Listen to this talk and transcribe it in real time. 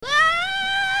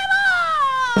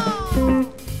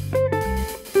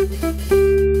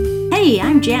Hey,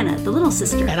 I'm Jana, the little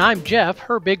sister. And I'm Jeff,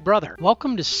 her big brother.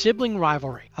 Welcome to Sibling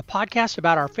Rivalry, a podcast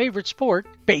about our favorite sport,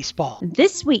 baseball.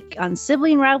 This week on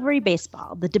Sibling Rivalry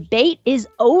Baseball, the debate is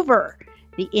over.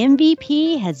 The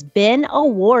MVP has been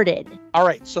awarded. All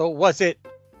right, so was it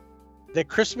the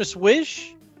Christmas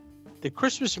wish, the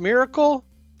Christmas miracle,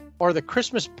 or the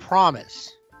Christmas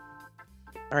promise?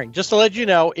 All right, just to let you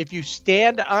know, if you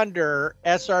stand under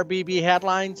SRBB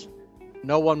headlines,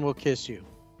 no one will kiss you.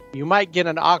 You might get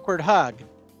an awkward hug,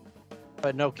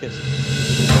 but no kissing.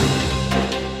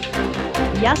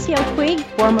 Yasiel Puig,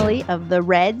 formerly of the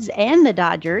Reds and the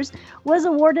Dodgers, was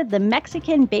awarded the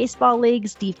Mexican Baseball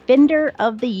League's Defender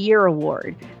of the Year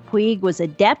award. Puig was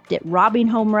adept at robbing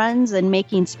home runs and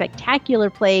making spectacular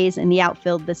plays in the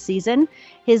outfield this season.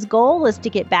 His goal is to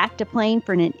get back to playing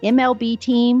for an MLB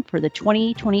team for the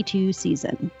 2022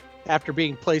 season. After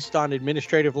being placed on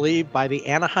administrative leave by the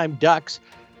Anaheim Ducks,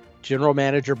 General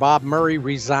Manager Bob Murray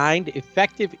resigned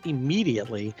effective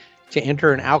immediately to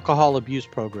enter an alcohol abuse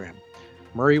program.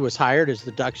 Murray was hired as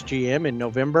the Ducks GM in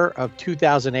November of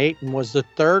 2008 and was the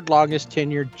third longest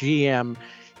tenured GM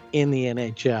in the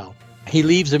NHL. He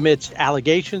leaves amidst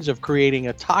allegations of creating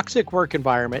a toxic work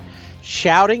environment,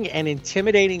 shouting and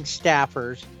intimidating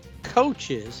staffers,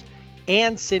 coaches,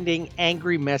 and sending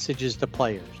angry messages to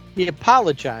players. He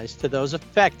apologized to those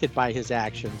affected by his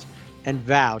actions and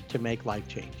vowed to make life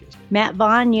changes. Matt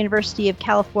Vaughn, University of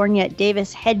California at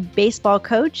Davis head baseball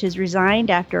coach, has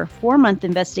resigned after a 4-month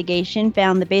investigation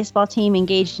found the baseball team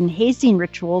engaged in hazing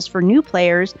rituals for new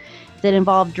players that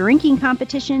involved drinking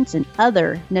competitions and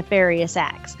other nefarious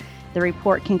acts. The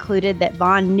report concluded that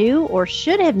Vaughn knew or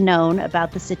should have known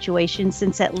about the situation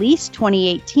since at least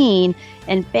 2018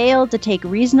 and failed to take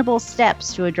reasonable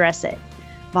steps to address it.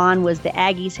 Vaughn was the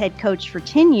Aggies head coach for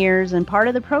 10 years and part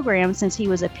of the program since he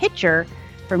was a pitcher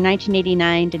from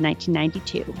 1989 to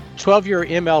 1992. 12-year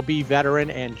MLB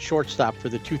veteran and shortstop for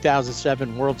the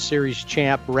 2007 World Series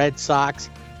champ Red Sox,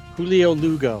 Julio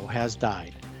Lugo has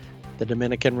died. The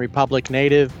Dominican Republic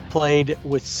native played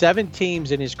with 7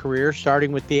 teams in his career,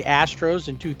 starting with the Astros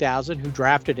in 2000, who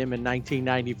drafted him in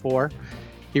 1994.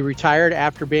 He retired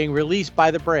after being released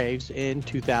by the Braves in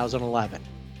 2011.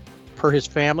 Per his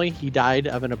family, he died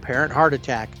of an apparent heart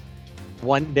attack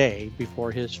one day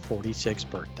before his 46th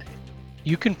birthday.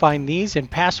 You can find these and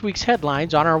past week's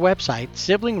headlines on our website,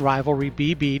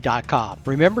 siblingrivalrybb.com.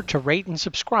 Remember to rate and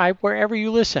subscribe wherever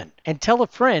you listen, and tell a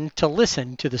friend to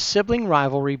listen to the Sibling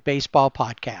Rivalry Baseball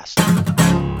Podcast.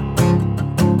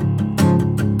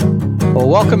 Well,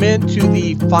 welcome into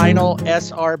the final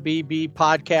SRBB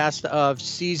podcast of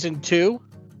Season 2.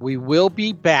 We will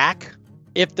be back,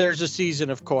 if there's a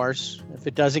season, of course. If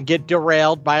it doesn't get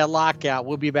derailed by a lockout,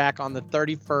 we'll be back on the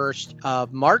 31st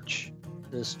of March.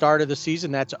 The start of the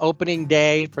season. That's opening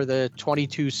day for the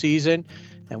 22 season,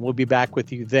 and we'll be back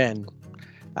with you then.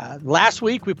 Last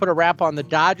week, we put a wrap on the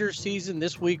Dodgers season.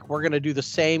 This week, we're going to do the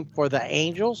same for the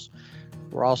Angels.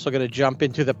 We're also going to jump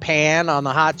into the pan on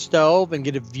the hot stove and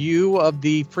get a view of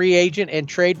the free agent and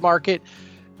trade market,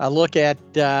 a look at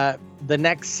the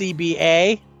next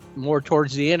CBA more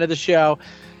towards the end of the show,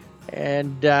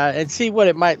 and see what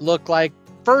it might look like.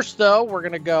 First, though, we're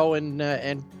going to go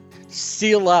and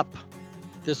seal up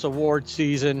this award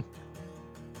season.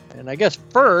 And I guess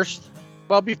first,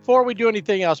 well, before we do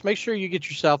anything else, make sure you get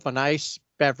yourself a nice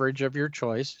beverage of your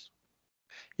choice.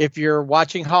 If you're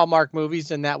watching Hallmark movies,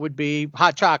 then that would be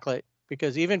hot chocolate,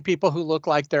 because even people who look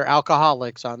like they're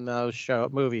alcoholics on those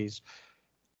movies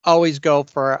always go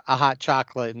for a hot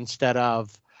chocolate instead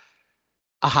of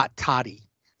a hot toddy.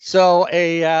 So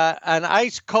an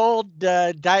ice cold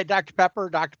Diet Dr.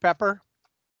 Pepper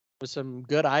with some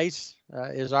good ice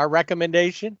is our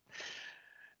recommendation.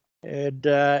 And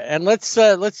let's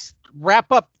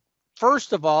wrap up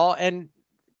first of all. And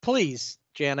please,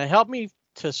 Jana, help me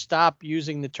to stop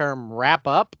using the term wrap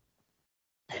up.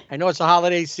 I know it's a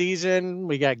holiday season.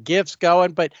 We got gifts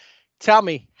going, but tell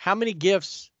me, how many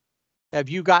gifts have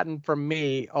you gotten from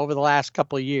me over the last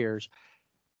couple of years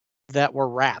that were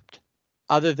wrapped,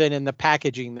 other than in the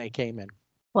packaging they came in?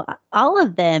 Well, all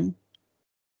of them.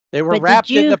 They were wrapped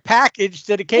in the package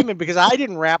that it came in, because I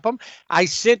didn't wrap them. I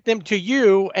sent them to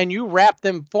you and you wrapped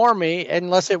them for me,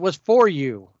 unless it was for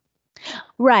you.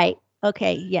 Right.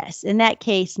 Okay. Yes. In that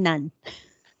case, none.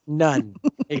 None.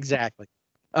 Exactly.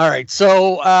 All right.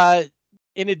 So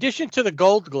in addition to the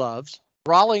gold gloves,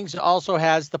 Rawlings also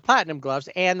has the platinum gloves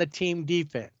and the team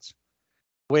defense,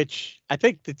 which I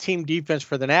think the team defense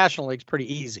for the National League is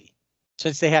pretty easy,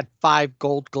 since they had 5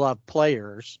 gold glove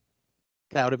players.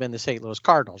 That would have been the St. Louis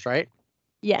Cardinals, right?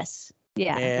 Yes.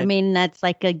 Yeah. I mean, that's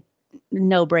like a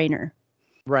no-brainer.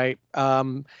 Right.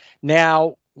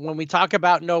 Now, when we talk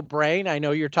about no brain, I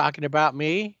know you're talking about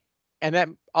me. And that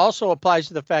also applies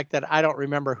to the fact that I don't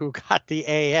remember who got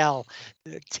the AL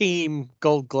team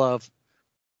Gold Glove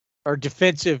or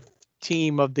defensive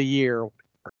team of the year.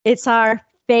 It's our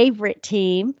favorite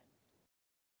team,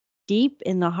 deep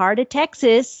in the heart of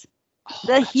Texas,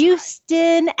 the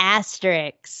Houston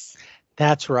Asterix.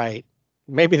 That's right.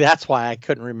 Maybe that's why I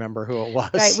couldn't remember who it was.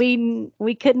 Right.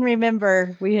 We couldn't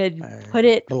remember. We had put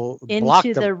it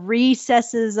into the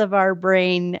recesses of our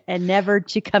brain and never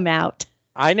to come out.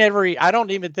 I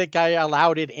don't even think I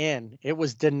allowed it in. It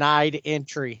was denied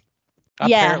entry.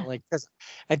 Yeah. Apparently, because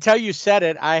until you said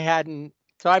it, I hadn't.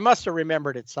 So I must have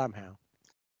remembered it somehow.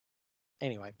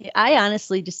 Anyway. I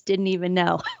honestly just didn't even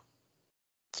know.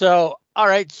 So, all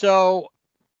right. So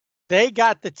they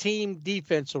got the team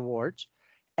defense awards,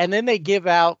 and then they give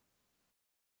out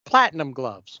platinum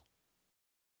gloves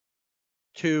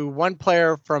to one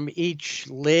player from each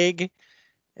league.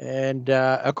 And,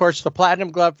 of course, the platinum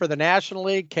glove for the National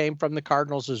League came from the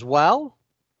Cardinals as well.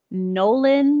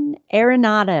 Nolan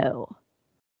Arenado.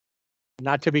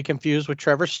 Not to be confused with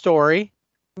Trevor Story.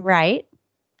 Right.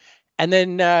 And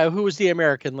then who was the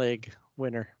American League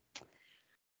winner?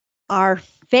 Our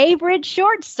favorite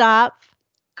shortstop,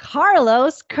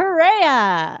 Carlos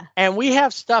Correa. And we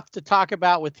have stuff to talk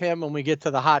about with him when we get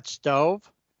to the hot stove.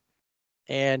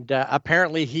 And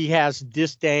apparently he has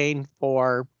disdain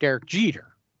for Derek Jeter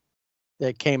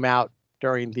that came out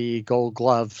during the Gold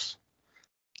Gloves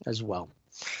as well.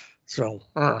 So,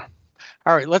 all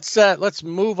right, let's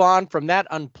move on from that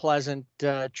unpleasant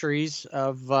trees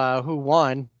of who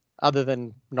won, other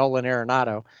than Nolan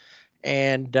Arenado,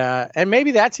 and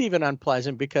maybe that's even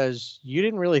unpleasant because you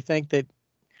didn't really think that.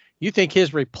 You think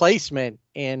his replacement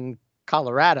in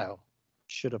Colorado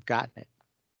should have gotten it.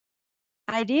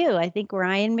 I do. I think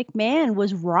Ryan McMahon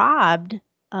was robbed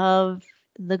of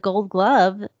the Gold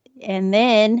Glove and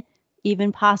then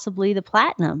even possibly the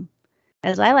platinum,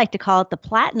 as I like to call it, the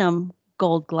platinum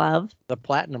Gold Glove. The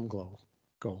platinum gold.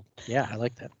 Yeah, I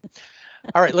like that.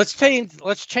 All right, let's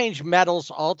change medals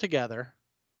altogether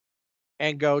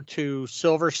and go to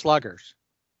Silver Sluggers.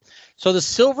 So the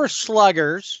Silver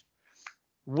Sluggers,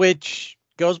 which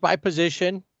goes by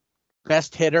position,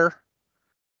 best hitter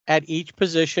at each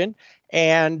position,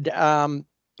 and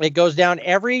it goes down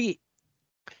every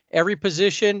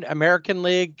position, American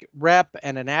League rep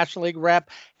and a National League rep,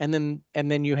 and then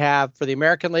you have for the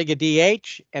American League a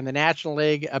DH and the National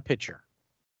League a pitcher.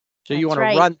 So you want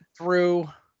to run through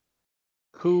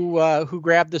who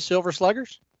grabbed the Silver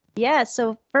Sluggers? Yeah,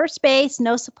 so first base,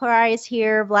 no surprise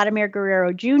here, Vladimir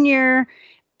Guerrero Jr.,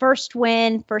 first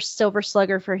win, first Silver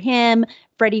Slugger for him.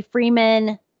 Freddie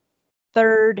Freeman,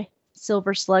 third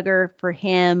Silver Slugger for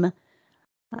him.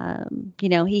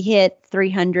 He hit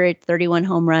 331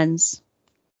 home runs.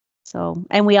 So,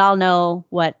 and we all know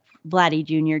what Vladdy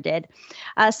Jr. did.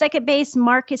 Second base,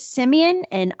 Marcus Semien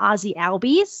and Ozzie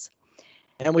Albies.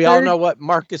 And we all know what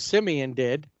Marcus Semien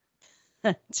did.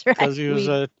 That's right. Because he was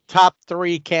a top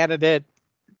three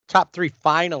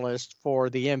finalist for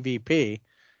the MVP.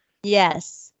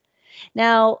 Yes.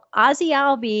 Now, Ozzie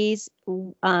Albies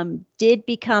did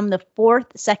become the fourth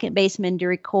second baseman to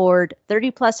record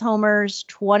 30-plus homers,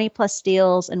 20-plus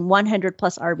steals, and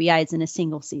 100-plus RBIs in a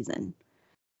single season.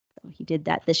 So he did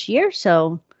that this year,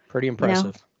 so pretty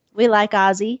impressive. We like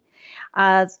Ozzie.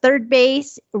 Third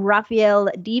base, Rafael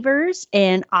Devers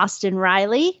and Austin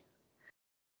Riley.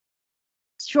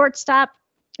 Shortstop,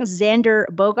 Xander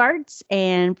Bogaerts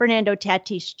and Fernando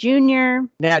Tatis Jr.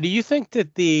 Now, do you think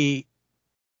that the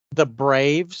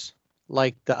Braves,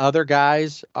 like the other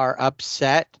guys, are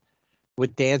upset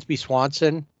with Dansby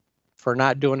Swanson for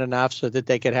not doing enough so that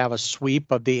they could have a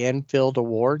sweep of the infield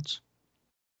awards?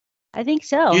 I think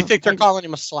so. Do you think they're calling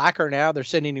him a slacker now? They're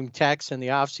sending him texts in the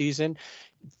offseason.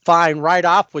 Fine, right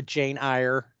off with Jane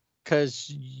Eyre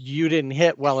because you didn't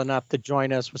hit well enough to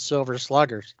join us with Silver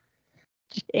Sluggers.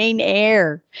 Jane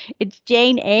Eyre. It's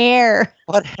Jane Eyre.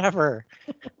 Whatever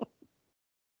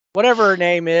her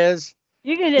name is.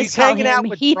 You can just he's hanging out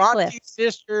with Heathcliff. Bronte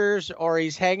sisters, or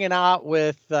he's hanging out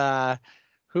with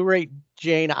who rate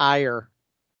Jane Eyre.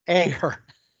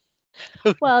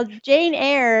 Well, Jane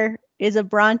Eyre is a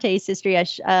Bronte sister.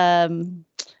 One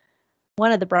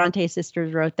of the Bronte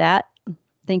sisters wrote that.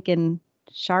 Thinking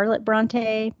Charlotte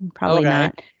Bronte, probably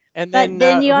not. And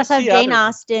then you also have Jane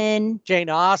Austen. Jane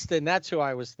Austen, that's who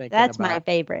I was thinking. That's my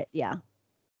favorite. Yeah.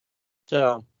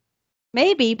 So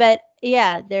maybe, but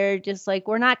yeah, they're just like,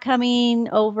 we're not coming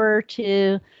over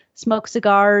to smoke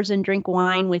cigars and drink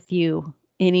wine with you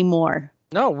anymore.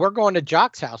 No, we're going to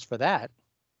Jock's house for that.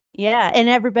 Yeah, and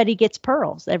everybody gets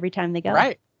pearls every time they go.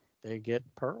 Right. They get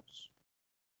pearls.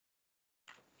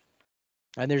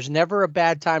 And there's never a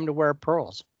bad time to wear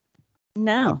pearls.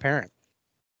 No. Apparent.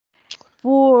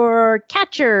 For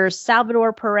catchers,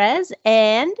 Salvador Perez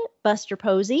and Buster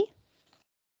Posey.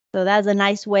 So that's a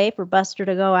nice way for Buster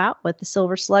to go out with the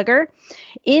Silver Slugger.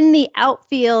 In the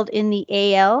outfield in the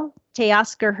AL,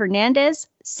 Teoscar Hernandez,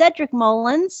 Cedric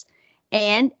Mullins,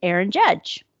 and Aaron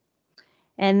Judge.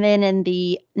 And then in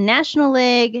the National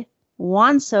League,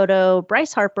 Juan Soto,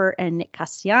 Bryce Harper, and Nick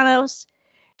Castellanos.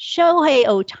 Shohei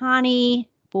Ohtani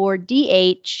for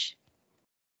DH.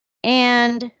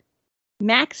 And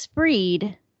Max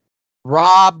Fried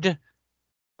robbed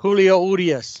Julio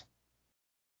Urias.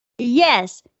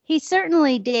 Yes, he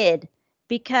certainly did,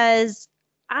 because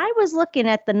I was looking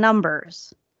at the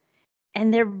numbers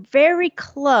and they're very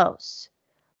close,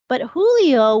 but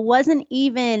Julio wasn't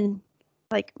even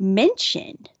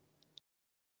mentioned.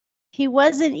 He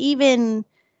wasn't even,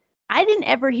 I didn't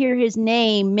ever hear his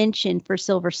name mentioned for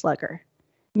Silver Slugger.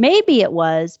 Maybe it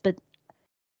was, but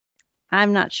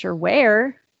I'm not sure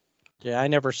where. Yeah, I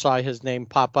never saw his name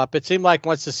pop up. It seemed like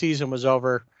once the season was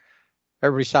over,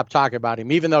 everybody stopped talking about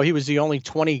him, even though he was the only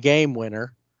 20-game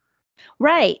winner.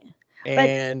 Right.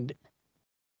 And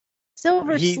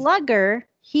Silver Slugger,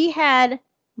 he had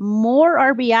more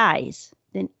RBIs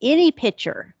than any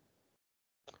pitcher.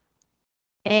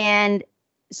 And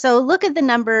so look at the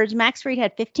numbers. Max Fried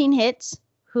had 15 hits.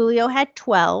 Julio had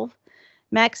 12.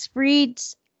 Max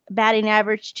Fried's batting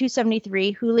average,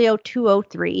 273. Julio,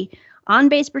 203.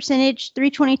 On-base percentage,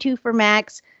 322 for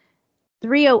Max,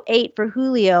 308 for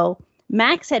Julio.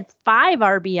 Max had 5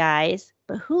 RBIs,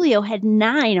 but Julio had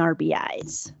 9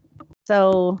 RBIs.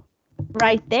 So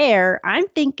right there, I'm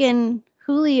thinking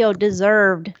Julio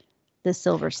deserved the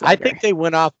Silver Slugger. I think they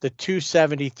went off the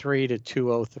 273 to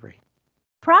 203.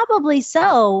 Probably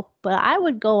so, but I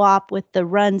would go off with the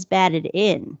runs batted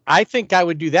in. I think I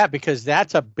would do that because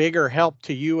that's a bigger help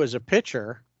to you as a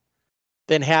pitcher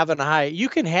than having a high. You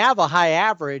can have a high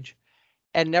average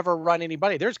and never run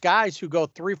anybody. There's guys who go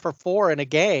 3 for 4 in a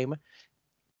game,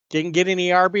 didn't get any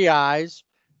RBIs,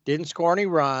 didn't score any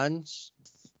runs.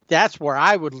 That's where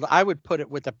I would put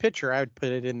it with a pitcher. I would put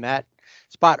it in that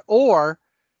spot. Or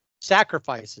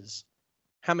sacrifices.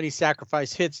 How many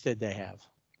sacrifice hits did they have?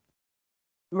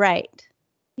 Right.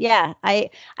 Yeah, I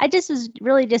just was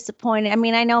really disappointed. I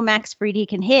mean, I know Max Fried, he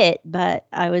can hit, but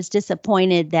I was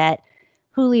disappointed that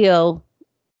Julio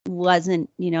wasn't,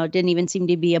 didn't even seem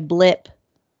to be a blip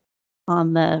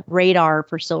on the radar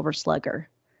for Silver Slugger.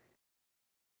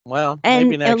 Well,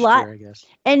 maybe next year, I guess.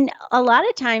 And a lot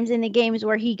of times in the games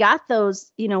where he got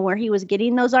those, where he was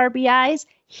getting those RBIs,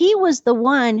 he was the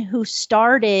one who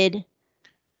started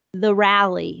the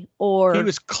rally, or he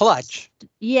was clutch.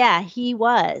 Yeah, he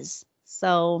was.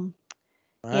 So,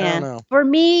 I don't know. For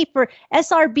me, for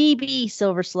SRBB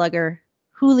Silver Slugger,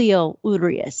 Julio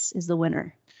Urias is the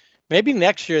winner. Maybe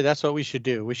next year that's what we should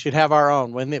do. We should have our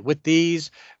own. With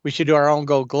these, we should do our own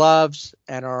Gold Gloves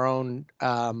and our own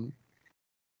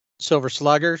Silver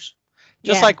Sluggers.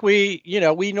 Just like we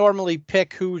normally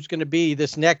pick who's going to be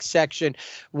this next section,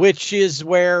 which is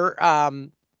where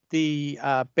the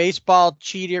baseball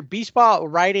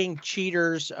writing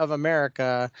cheaters of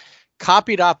America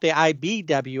copied off the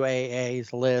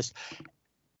IBWAA's list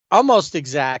almost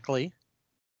exactly.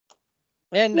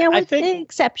 And with I think an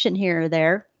exception here or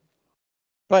there.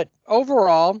 But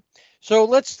overall, so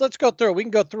let's go through. We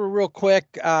can go through real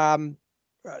quick.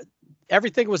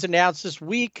 Everything was announced this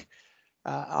week.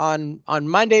 On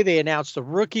Monday, they announced the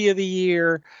Rookie of the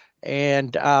Year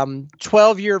and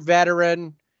 12-year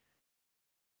veteran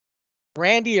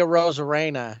Randy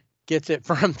Arozarena gets it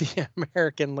from the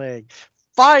American League.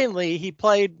 Finally, he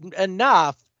played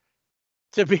enough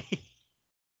to be.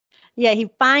 Yeah, he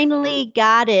finally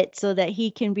got it so that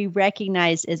he can be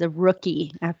recognized as a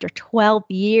rookie after 12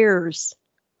 years.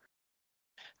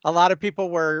 A lot of people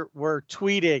were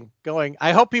tweeting, going,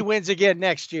 I hope he wins again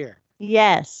next year.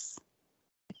 Yes.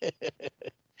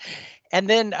 And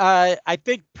then I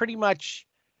think pretty much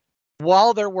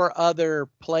while there were other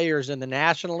players in the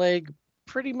National League,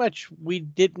 pretty much we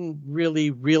didn't really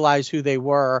realize who they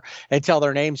were until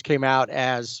their names came out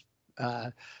as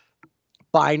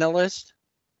finalists.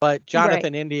 But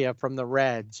Jonathan India from the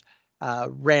Reds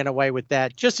ran away with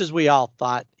that, just as we all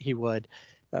thought he would.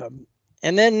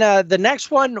 And then the next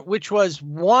one, which was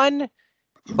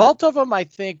both of them, I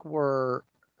think, were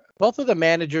both of the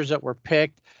managers that were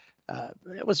picked.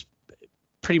 It was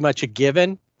pretty much a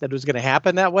given that it was going to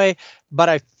happen that way. But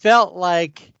I felt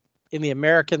like in the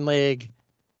American League,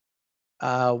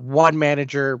 one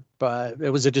manager,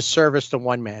 it was a disservice to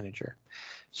one manager.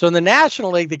 So in the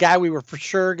National League, the guy we were for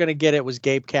sure going to get it was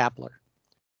Gabe Kapler.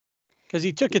 because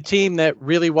he took a team that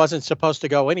really wasn't supposed to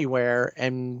go anywhere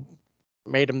and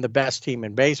made them the best team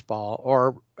in baseball,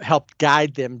 or helped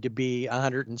guide them to be a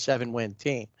 107 win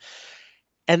team.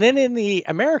 And then in the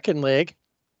American League,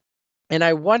 and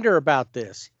I wonder about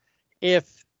this,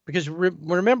 because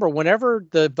remember, whenever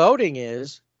the voting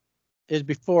is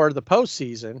before the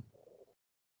postseason,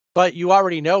 but you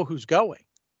already know who's going.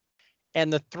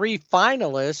 And the three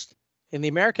finalists in the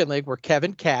American League were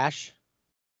Kevin Cash,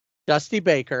 Dusty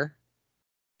Baker,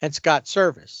 and Scott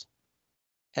Service.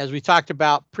 As we talked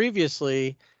about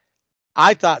previously,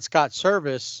 I thought Scott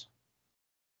Service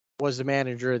was the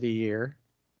manager of the year,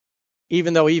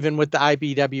 even though even with the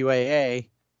IBWAA,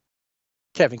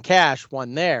 Kevin Cash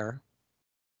won there.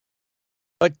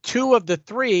 But two of the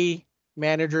three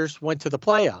managers went to the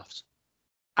playoffs.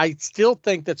 I still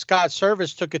think that Scott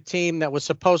Service took a team that was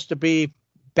supposed to be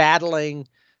battling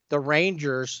the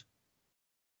Rangers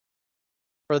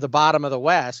for the bottom of the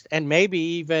West, and maybe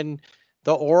even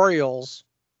the Orioles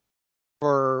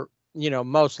for,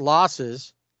 most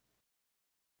losses.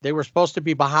 They were supposed to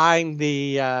be behind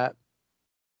the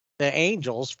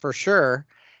Angels for sure,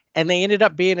 and they ended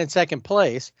up being in second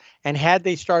place. And had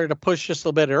they started to push just a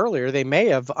little bit earlier, they may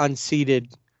have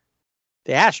unseated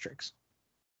the Asterix.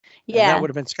 Yeah, and that would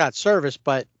have been Scott Service,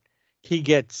 but he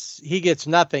gets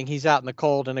nothing. He's out in the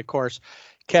cold, and of course,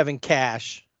 Kevin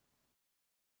Cash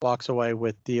walks away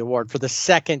with the award for the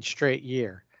second straight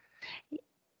year.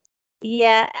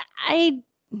 Yeah, I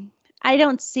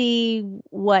don't see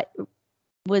what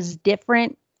was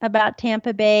different about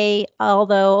Tampa Bay.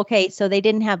 Although, okay, so they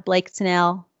didn't have Blake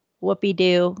Snell.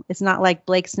 Whoopie-doo. It's not like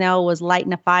Blake Snell was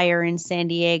lighting a fire in San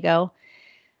Diego.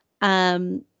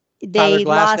 Tyler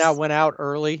Glasnow went out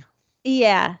early.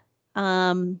 Yeah.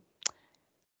 Who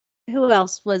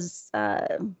else was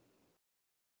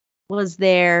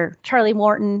there? Charlie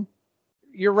Morton.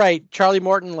 You're right. Charlie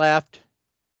Morton left,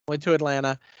 went to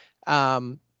Atlanta.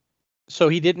 So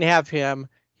he didn't have him.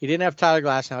 He didn't have Tyler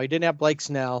Glasnow. He didn't have Blake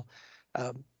Snell.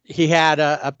 He had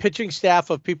a pitching staff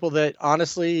of people that,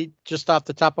 honestly, just off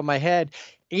the top of my head,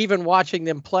 even watching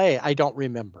them play, I don't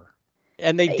remember.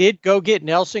 And they did go get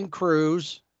Nelson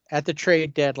Cruz at the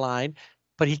trade deadline,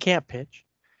 but he can't pitch.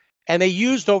 And they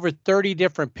used over 30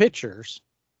 different pitchers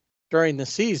during the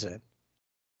season.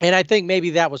 And I think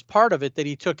maybe that was part of it, that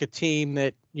he took a team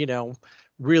that,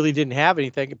 really didn't have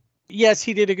anything. Yes,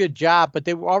 he did a good job, but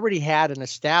they already had an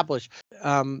established,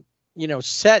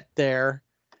 set there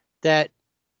that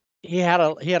he had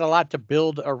a lot to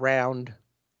build around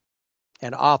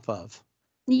and off of.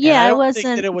 Yeah, I don't think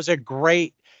that it was he's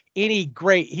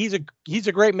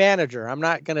a great manager. I'm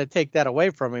not going to take that away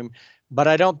from him, but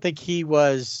I don't think it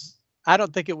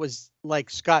was like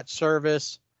Scott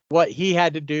Service, what he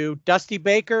had to do. Dusty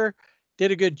Baker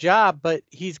did a good job, but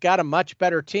he's got a much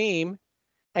better team.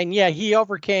 And yeah, he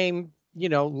overcame,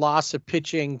 loss of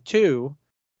pitching too.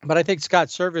 But I think Scott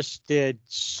Service did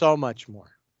so much more.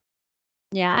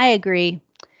 Yeah, I agree.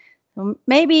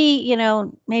 Maybe,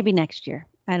 maybe next year.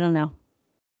 I don't know.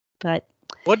 But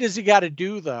what does he got to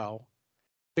do though?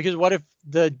 Because what if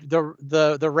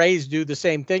the Rays do the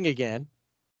same thing again?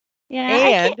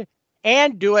 Yeah.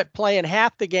 And do it playing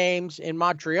half the games in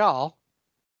Montreal.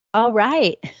 All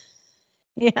right.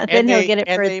 Yeah, then he'll get it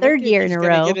for a third year in a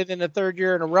row. Get it in a third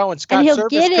year in a row, and Scott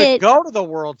Service could go to the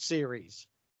World Series.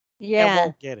 Yeah, and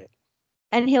won't get it.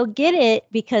 And he'll get it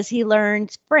because he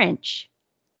learns French.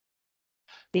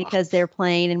 Because they're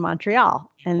playing in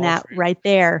Montreal, and that right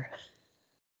there,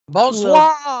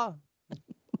 bonsoir,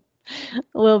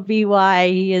 will be why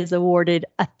he is awarded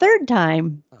a third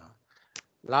time.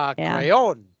 La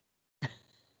Crayon,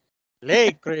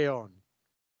 Les Crayons,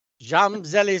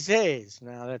 Champs-Élysées.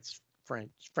 Now that's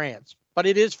France, but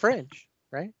it is French,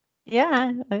 right?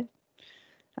 Yeah,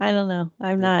 I don't know.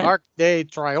 I'm not. Arc de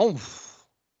Triomphe.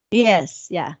 Yes,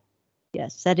 yeah,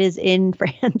 yes, that is in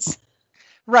France.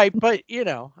 Right, but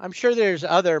I'm sure there's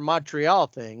other Montreal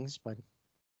things, but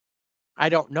I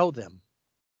don't know them.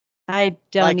 I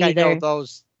don't either. I know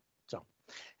those. So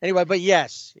anyway, but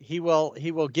yes, he will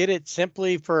get it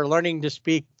simply for learning to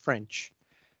speak French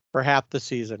for half the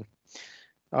season.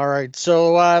 All right,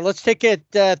 so let's take it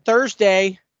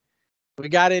Thursday. We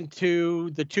got into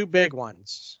the two big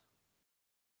ones.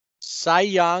 Cy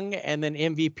Young and then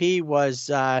MVP was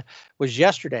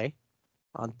yesterday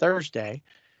on Thursday.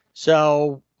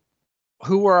 So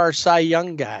who were our Cy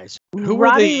Young guys? Who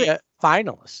were the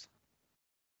finalists?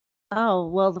 Oh,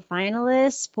 well, the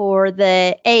finalists for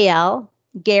the AL,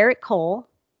 Garrett Cole.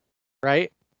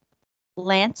 Right.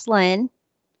 Lance Lynn.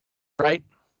 Right.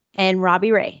 And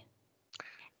Robbie Ray.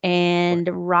 And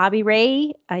Robbie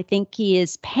Ray, I think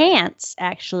his pants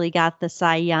actually got the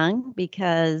Cy Young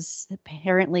because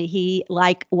apparently he,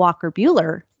 like Walker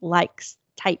Buehler, likes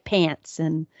tight pants.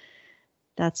 And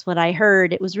that's what I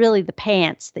heard. It was really the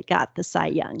pants that got the Cy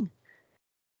Young.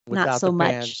 Without not so the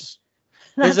much. Pants.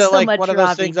 Not Is it so like much one of Robbie.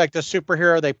 those things like the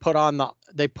superhero they put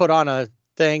on a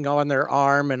thing on their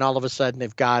arm and all of a sudden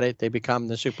they've got it, they become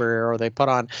the superhero. They put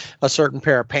on a certain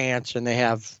pair of pants and they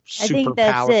have superpowers. I think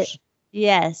that's it.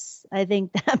 Yes, I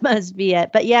think that must be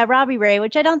it. But yeah, Robbie Ray,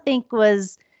 which I don't think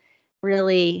was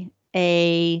really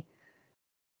a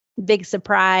big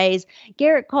surprise.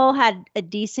 Garrett Cole had a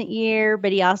decent year,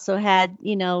 but he also had,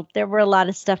 there were a lot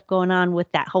of stuff going on with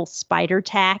that whole spider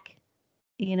tack,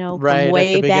 right from way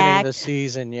at the beginning back. of the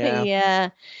season. Yeah.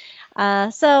 Yeah.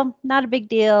 So not a big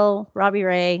deal. Robbie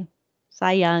Ray,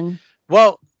 Cy Young.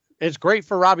 Well, it's great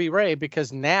for Robbie Ray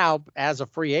because now as a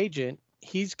free agent,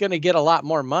 he's going to get a lot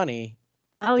more money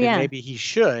Oh, than yeah. maybe he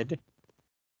should,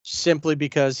 simply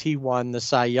because he won the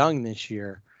Cy Young this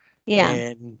year. Yeah.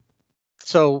 And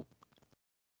so,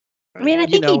 I mean, I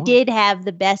think he did have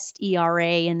the best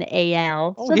ERA in the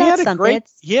AL. So that's something.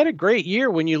 He had a great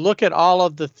year. When you look at all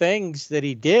of the things that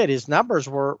he did, his numbers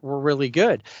were really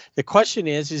good. The question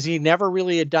is he never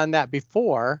really had done that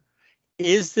before.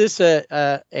 Is this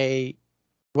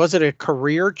was it a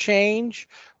career change,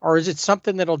 or is it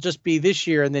something that'll just be this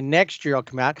year and then next year will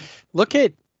come out? Look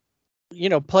at,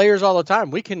 players all the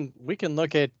time. We can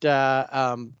look at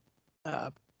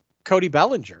Cody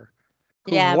Bellinger,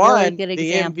 who won really good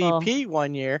the example. MVP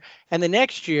one year, and the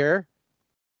next year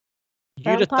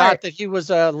Fell you'd have apart. thought that he was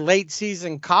a late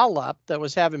season call up that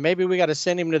was having, maybe we got to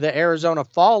send him to the Arizona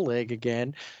Fall League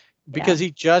again because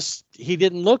he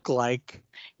didn't look like.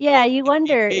 Yeah, you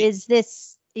wonder, is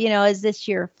this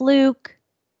your fluke?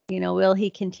 Will he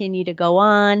continue to go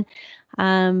on?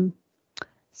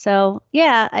 So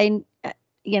yeah, I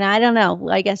don't know.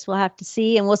 I guess we'll have to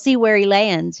see, and we'll see where he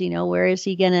lands. Where is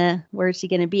he gonna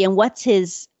be, and what's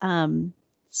his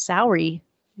salary?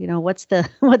 What's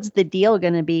the deal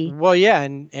gonna be? Well, yeah,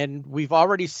 and we've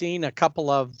already seen a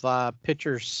couple of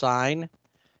pitchers sign,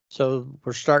 so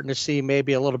we're starting to see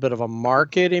maybe a little bit of a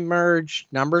market emerge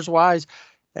numbers wise,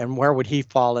 and where would he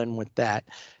fall in with that?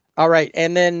 All right,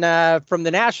 and then from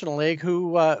the National League,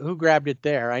 who grabbed it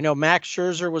there? I know Max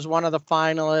Scherzer was one of the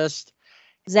finalists.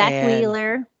 Zach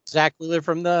Wheeler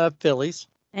from the Phillies.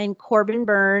 And Corbin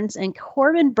Burns. And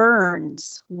Corbin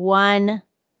Burns won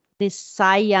this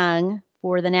Cy Young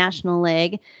for the National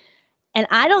League. And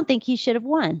I don't think he should have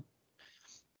won.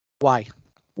 Why?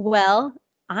 Well,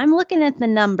 I'm looking at the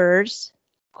numbers.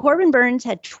 Corbin Burns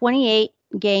had 28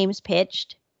 games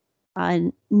pitched,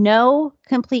 no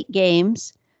complete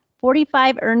games,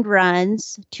 45 earned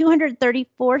runs,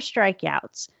 234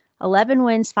 strikeouts, 11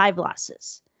 wins, 5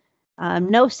 losses.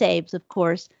 No saves, of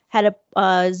course, had a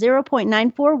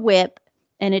 0.94 whip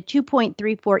and a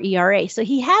 2.34 ERA. So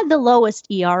he had the lowest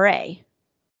ERA.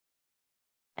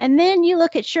 And then you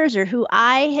look at Scherzer, who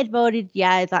I had voted,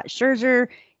 I thought Scherzer,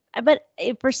 but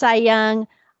for Cy Young,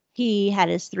 he had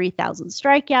his 3,000th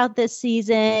strikeout this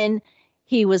season.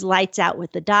 He was lights out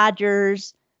with the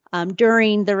Dodgers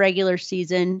during the regular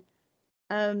season.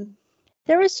 There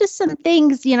was just some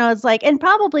things, it's like, and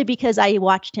probably because I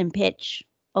watched him pitch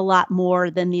a lot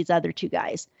more than these other two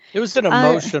guys. It was an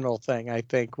emotional thing, I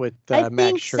think, with Max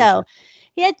Scherzer. So.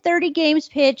 He had 30 games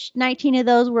pitched. 19 of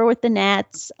those were with the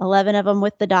Nats, 11 of them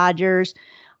with the Dodgers.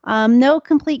 No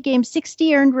complete games,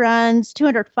 60 earned runs,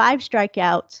 205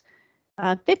 strikeouts,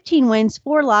 15 wins,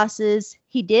 4 losses.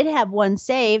 He did have 1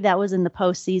 save. That was in the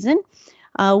postseason.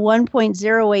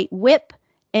 1.08 whip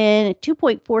and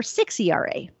 2.46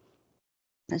 ERA.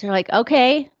 And so you're like,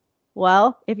 okay,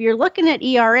 well, if you're looking at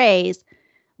ERAs,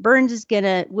 Burns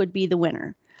would be the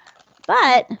winner.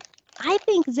 But I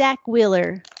think Zach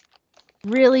Wheeler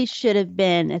really should have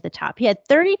been at the top. He had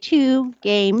 32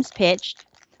 games pitched.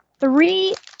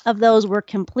 3 of those were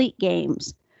complete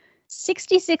games.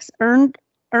 66 earned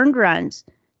runs,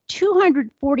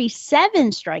 247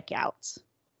 strikeouts.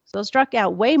 So struck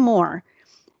out way more.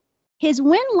 His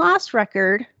win-loss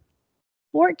record,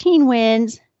 14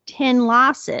 wins, 10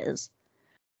 losses.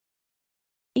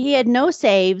 He had no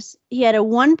saves. He had a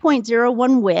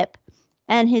 1.01 whip,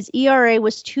 and his ERA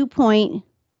was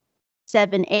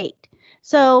 2.78.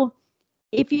 So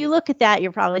if you look at that,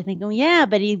 you're probably thinking, yeah,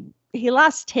 but he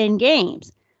lost 10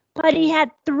 games. But he had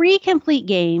 3 complete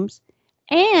games,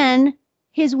 and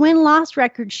his win-loss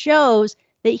record shows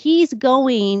that he's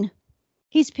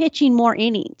pitching more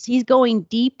innings. He's going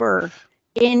deeper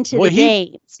into the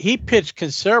games. He pitched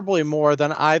considerably more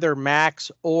than either Max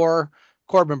or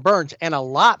Corbin Burns, and a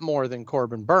lot more than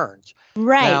Corbin Burns.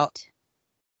 Right. Now,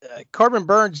 Corbin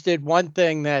Burnes did one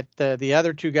thing that the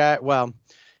other two guys, well,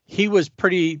 he was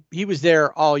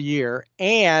there all year,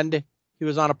 and he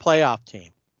was on a playoff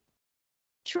team.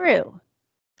 True.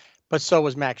 But so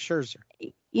was Max Scherzer.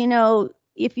 You know,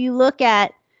 if you look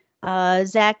at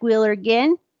Zach Wheeler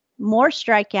again, more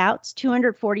strikeouts,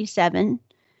 247.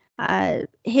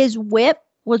 His whip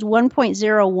was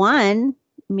 1.01.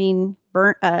 I mean,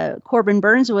 Corbin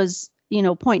Burnes was,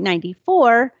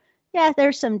 0.94. Yeah,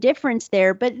 there's some difference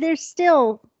there, but they're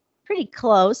still pretty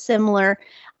close, similar.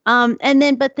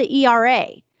 But the ERA.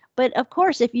 But of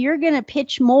course, if you're going to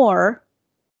pitch more,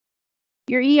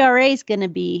 your ERA is going to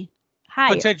be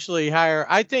higher. Potentially higher.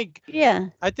 I think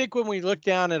when we look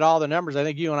down at all the numbers, I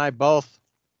think you and I both,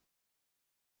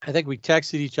 I think we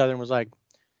texted each other and was like,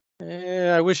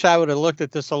 I wish I would have looked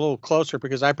at this a little closer,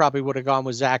 because I probably would have gone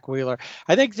with Zach Wheeler.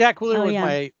 I think Zach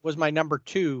Wheeler was my number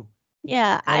 2.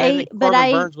 Yeah, I think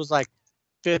Corbin Burnes was like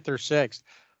 5th or 6th.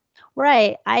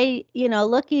 Right.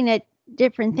 Looking at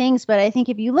different things, but I think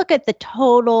if you look at the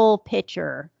total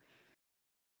pitcher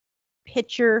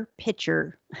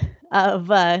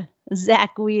of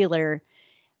Zach Wheeler,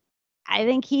 I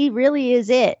think he really is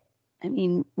it. I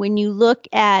mean, when you look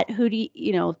at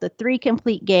the 3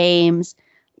 complete games,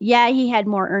 yeah, he had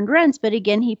more earned runs, but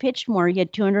again, he pitched more. He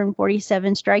had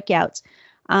 247 strikeouts.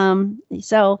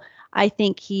 So I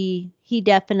think he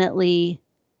definitely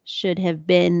should have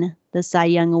been the Cy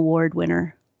Young Award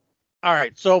winner. All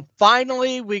right. So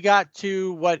finally, we got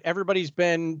to what everybody's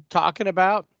been talking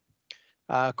about.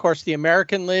 Of course, the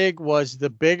American League was the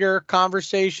bigger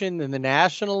conversation than the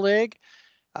National League.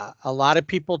 A lot of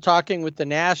people talking with the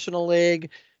National League.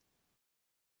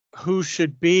 Who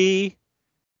should be?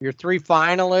 Your 3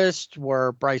 finalists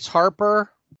were Bryce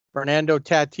Harper, Fernando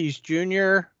Tatis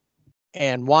Jr.,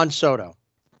 and Juan Soto.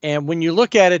 And when you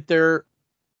look at it, their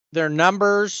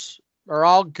numbers are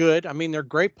all good. I mean, they're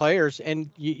great players,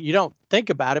 and you don't think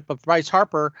about it, but Bryce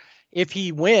Harper, if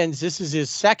he wins, this is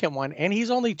his second one, and he's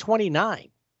only 29.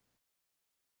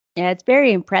 Yeah, it's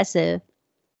very impressive.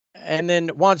 And then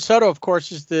Juan Soto, of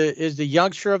course, is the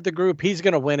youngster of the group. He's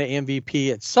going to win an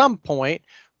MVP at some point.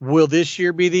 Will this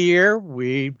year be the year?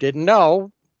 We didn't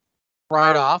know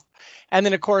right off. And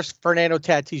then, of course, Fernando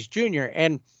Tatis Jr.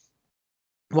 And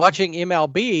watching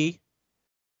MLB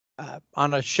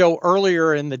on a show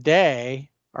earlier in the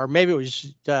day, or maybe it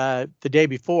was the day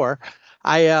before,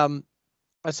 I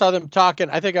saw them talking.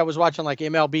 I think I was watching like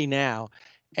MLB Now,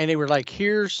 and they were like,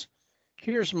 here's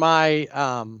my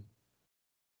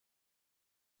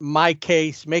my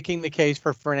case, making the case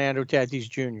for Fernando Tatis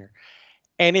Jr.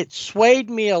 And it swayed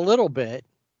me a little bit,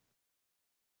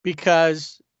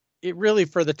 because it really,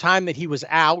 for the time that he was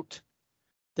out,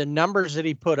 the numbers that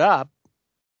he put up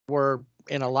were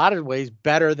in a lot of ways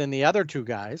better than the other 2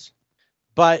 guys.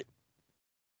 But,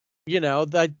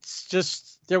 that's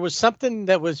just, there was something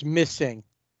that was missing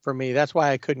for me. That's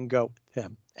why I couldn't go with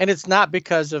him. And it's not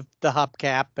because of the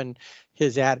hubcap and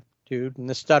his attitude and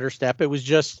the stutter step. It was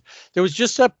just, there was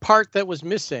just a part that was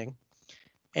missing.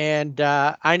 And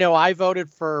I know I voted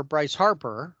for Bryce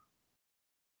Harper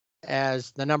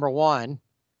as the number 1.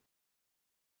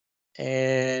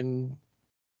 And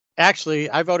actually,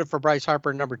 I voted for Bryce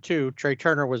Harper number 2. Trey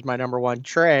Turner was my number 1.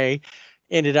 Trey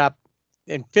ended up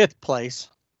in 5th place.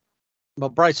 But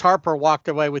Bryce Harper walked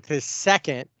away with his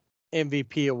 2nd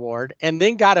MVP award, and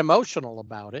then got emotional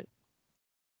about it.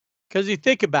 Because you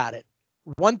think about it,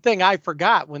 one thing I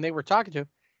forgot when they were talking to him,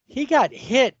 he got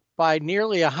hit by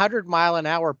nearly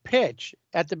 100-mile-an-hour pitch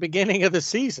at the beginning of the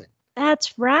season.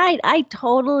 That's right. I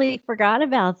totally forgot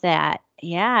about that.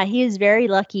 Yeah, he is very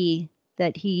lucky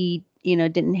that he,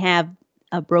 didn't have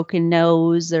a broken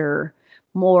nose or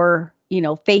more,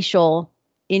 facial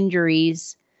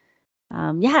injuries.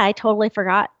 I totally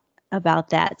forgot about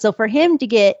that. So for him to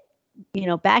get,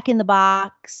 back in the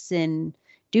box and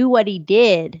do what he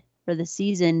did for the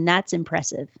season, that's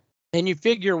impressive. And you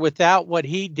figure without what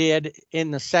he did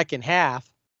in the second half,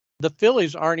 the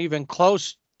Phillies aren't even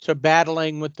close to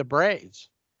battling with the Braves.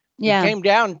 Yeah. It came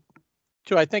down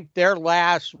to, I think,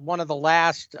 one of the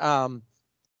last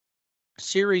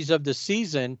series of the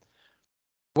season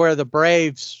where the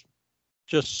Braves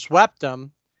just swept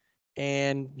them.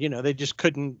 And, they just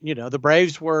couldn't, the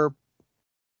Braves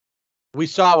we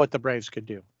saw what the Braves could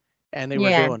do, and they were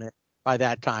doing it by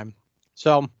that time.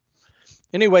 So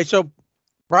anyway,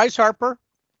 Bryce Harper,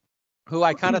 who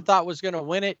I kind of thought was going to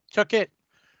win it, took it.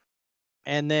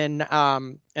 And then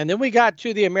we got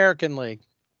to the American League,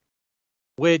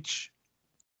 which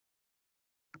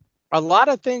a lot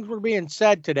of things were being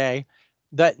said today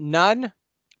that none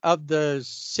of the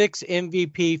 6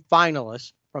 MVP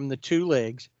finalists from the 2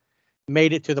 leagues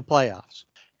made it to the playoffs.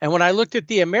 And when I looked at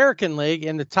the American League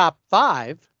in the top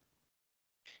 5,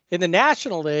 in the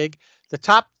National League, the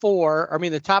top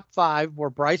 5 were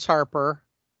Bryce Harper,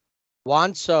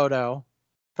 Juan Soto,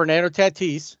 Fernando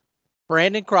Tatis,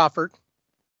 Brandon Crawford,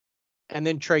 and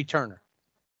then Trey Turner.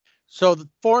 So the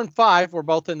 4 and 5 were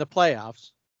both in the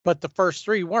playoffs, but the first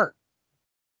 3 weren't.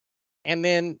 And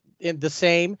then in the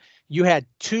same, you had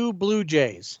 2 Blue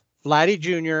Jays, Vladdy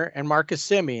Jr. and Marcus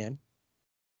Semien,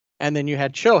 and then you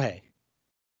had Shohei.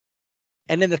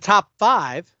 And in the top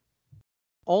 5,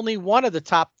 only one of the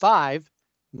top 5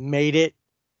 made it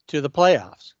to the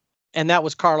playoffs. And that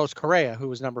was Carlos Correa, who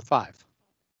was number 5.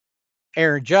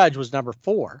 Aaron Judge was number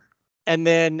 4. And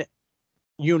then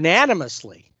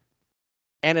unanimously,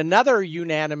 and another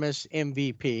unanimous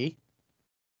MVP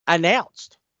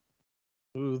announced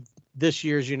who this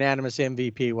year's unanimous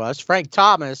MVP was. Frank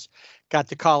Thomas got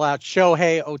to call out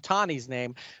Shohei Ohtani's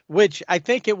name, which I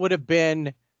think the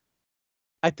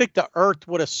earth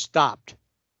would have stopped.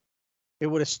 It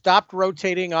would have stopped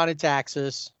rotating on its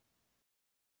axis,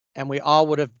 and we all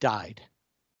would have died.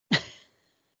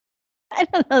 I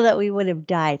don't know that we would have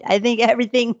died. I think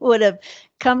everything would have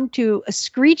come to a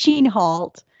screeching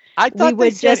halt. I thought we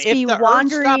would just if be the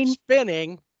wandering earth stops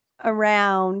spinning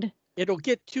around. It'll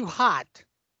get too hot.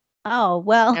 Oh,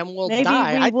 well, and we'll maybe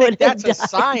die. We I would think that's have a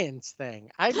science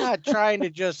thing. I'm not trying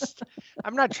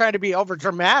to be over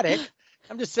dramatic.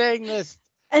 I'm just saying this.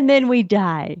 And then we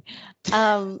die.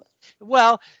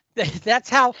 Well, that's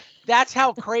how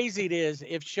crazy it is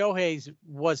if Shohei's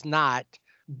was not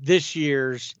this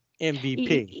year's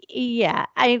MVP. Yeah,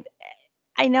 I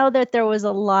know that there was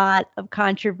a lot of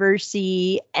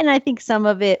controversy, and I think some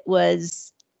of it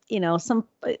was,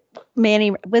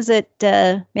 Manny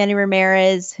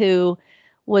Ramirez, who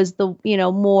was the,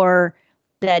 more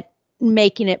that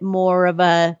making it more of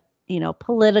a,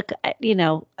 political, I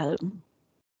don't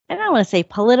want to say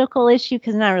political issue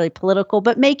because it's not really political,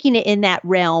 but making it in that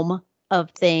realm of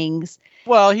things.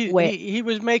 Well, he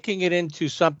was making it into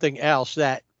something else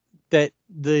that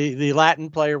the Latin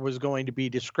player was going to be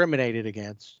discriminated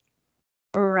against.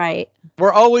 Right.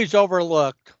 We're always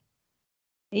overlooked.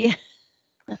 Yeah.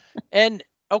 And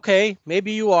okay,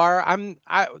 maybe you are.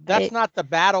 That's not the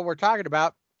battle we're talking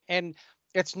about. And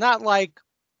it's not like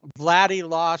Vladdy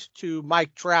lost to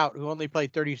Mike Trout, who only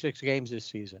played 36 games this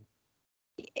season.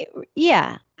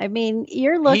 Yeah. I mean,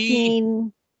 you're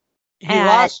looking he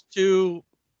lost to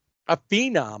a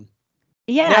phenom.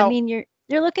 Yeah, now, I mean, you're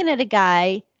looking at a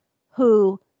guy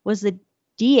who was the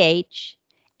DH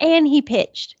and he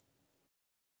pitched.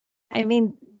 I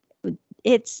mean,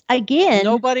 it's again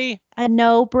a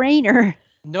no-brainer.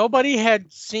 Nobody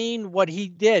had seen what he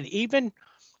did. Even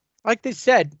like they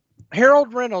said,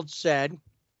 Harold Reynolds said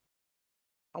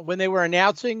when they were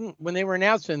announcing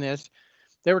this,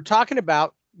 they were talking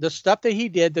about the stuff that he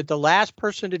did, that the last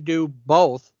person to do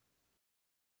both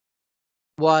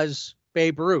was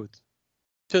Babe Ruth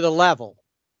to the level.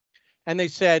 And they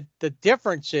said the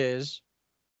difference is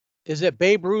that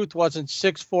Babe Ruth wasn't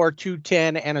 6'4",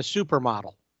 210 and a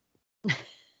supermodel.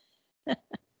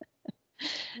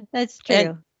 That's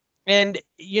true. And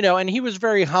he was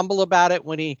very humble about it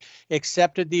when he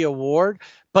accepted the award.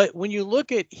 But when you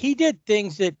look at, he did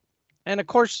things that, and of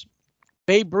course,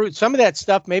 Babe Ruth, some of that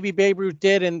stuff maybe Babe Ruth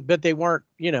did, but they weren't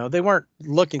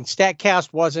looking.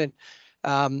 StatCast wasn't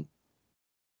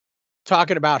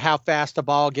talking about how fast the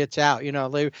ball gets out.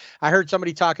 I heard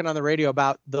somebody talking on the radio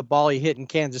about the ball he hit in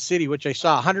Kansas City, which I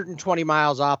saw 120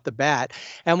 miles off the bat.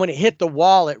 And when it hit the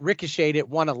wall, it ricocheted at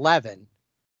 111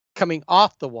 coming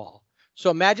off the wall. So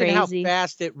imagine how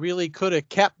fast it really could have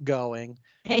kept going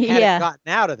had it gotten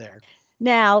out of there.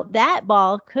 Now, that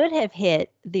ball could have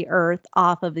hit the earth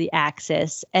off of the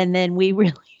axis, and then we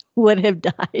really would have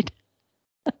died.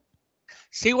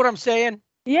 See what I'm saying?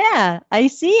 Yeah, I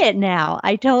see it now.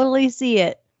 I totally see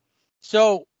it.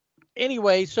 So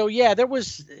anyway, there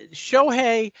was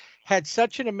Shohei had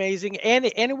such an amazing, and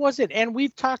it wasn't, and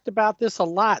we've talked about this a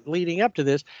lot leading up to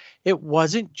this. It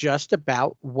wasn't just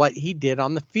about what he did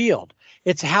on the field.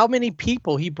 It's how many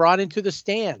people he brought into the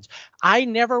stands. I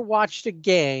never watched a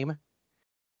game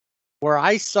where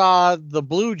I saw the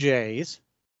Blue Jays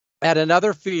at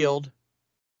another field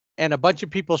and a bunch of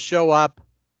people show up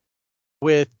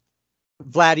with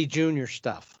Vladdy Jr.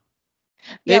 stuff.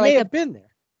 They may have been there.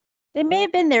 They may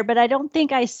have been there, but I don't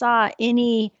think I saw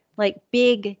any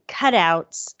big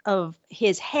cutouts of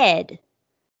his head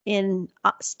in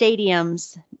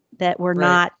stadiums that were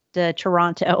not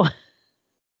Toronto.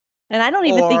 And I don't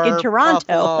even think in Toronto.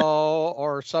 Buffalo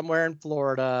or somewhere in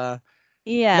Florida.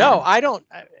 Yeah. No, I don't.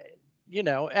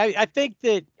 I think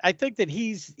that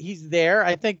he's there.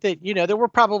 I think that, there were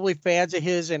probably fans of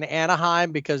his in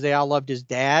Anaheim because they all loved his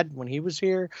dad when he was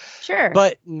here, Sure.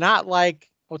 but not like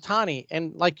Ohtani.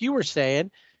 And like you were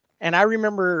saying, and I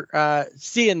remember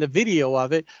seeing the video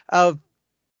of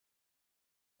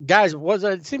guys,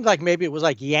 it seemed like maybe it was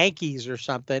like Yankees or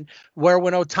something, where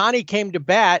when Ohtani came to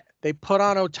bat, they put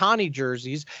on Ohtani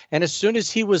jerseys, and as soon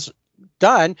as he was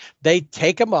done, they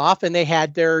take them off and they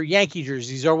had their Yankee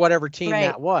jerseys or whatever team Right.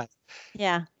 that was.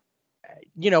 Yeah.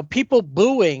 People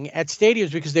booing at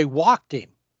stadiums because they walked him.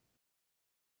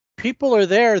 People are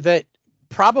there that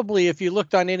probably, if you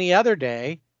looked on any other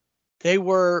day, they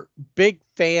were big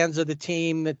fans of the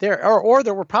team that they're, or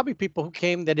there were probably people who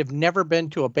came that have never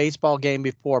been to a baseball game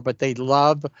before, but they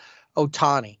love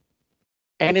Ohtani.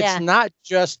 And it's not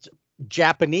just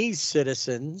Japanese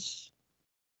citizens.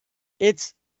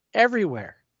 It's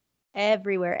everywhere.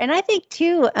 And I think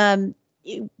too,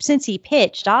 since he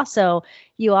pitched also,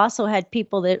 you also had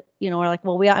people that, were like,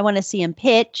 well, I want to see him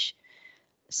pitch.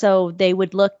 So they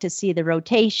would look to see the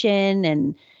rotation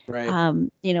and,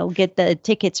 get the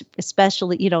tickets,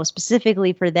 especially,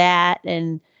 specifically for that.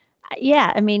 And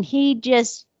I mean,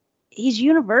 he's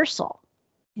universal.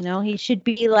 He should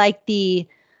be like the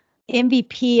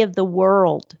MVP of the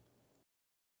world.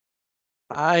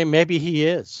 Maybe he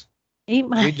is.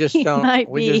 We just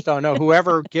don't know.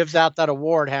 Whoever gives out that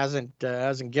award hasn't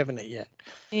given it yet.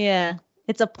 Yeah.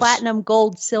 It's a platinum,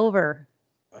 gold, silver.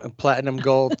 A platinum,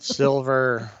 gold,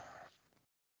 silver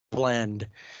blend.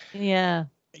 Yeah.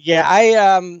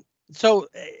 Yeah. So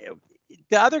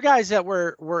the other guys that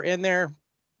were in there,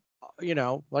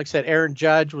 like I said, Aaron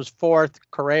Judge was fourth.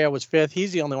 Correa was fifth.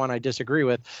 He's the only one I disagree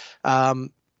with.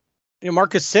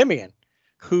 Marcus Semien,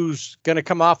 who's going to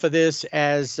come off of this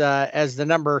as the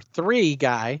number 3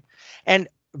 guy. And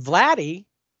Vladdy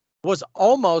was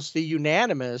almost the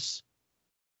unanimous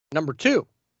number 2.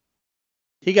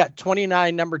 He got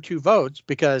 29 number 2 votes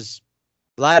because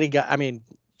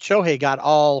Shohei got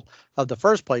all of the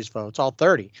first place votes, all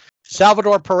 30.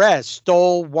 Salvador Perez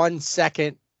stole 1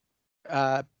 second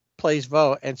place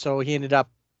vote, and so he ended up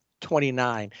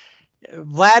 29.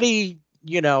 Vladdy,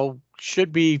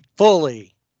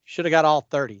 should have got all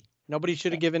 30. Nobody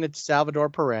should have given it to Salvador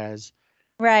Perez.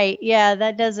 Right. Yeah,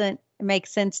 that doesn't make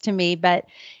sense to me, but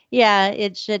yeah,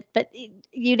 it should. But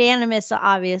unanimous,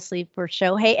 obviously, for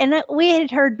Shohei. And we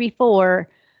had heard before,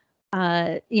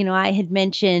 I had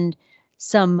mentioned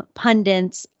some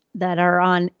pundits that are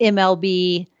on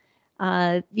MLB,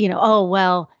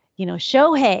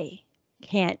 Shohei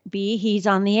can't be. He's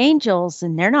on the Angels,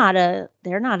 and they're not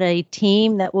a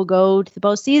team that will go to the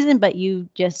postseason. But you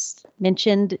just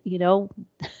mentioned,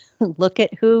 look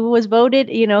at who was voted.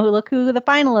 Look who the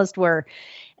finalists were,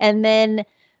 and then,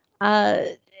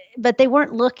 but they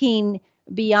weren't looking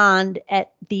beyond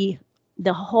at the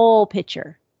whole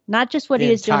picture, not just what he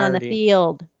was doing on the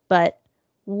field, but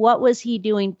what was he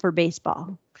doing for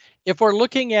baseball. If we're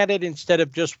looking at it instead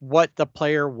of just what the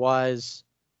player was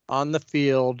on the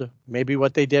field, maybe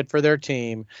what they did for their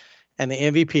team, and the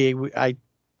MVP,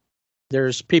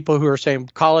 there's people who are saying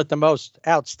call it the most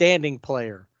outstanding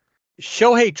player.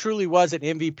 Shohei truly was an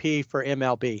MVP for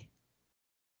MLB.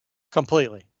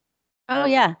 Completely. Oh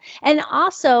yeah. And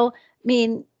also,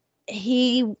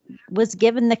 he was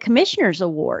given the Commissioner's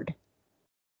Award.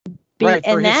 Right,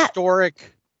 for historic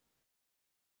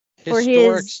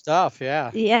stuff,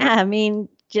 yeah. Yeah,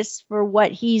 just for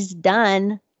what he's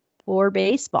done for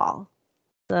baseball.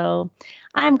 So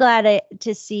I'm glad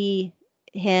to see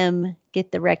him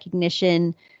get the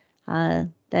recognition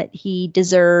that he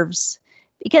deserves.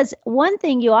 Because one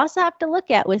thing you also have to look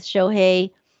at with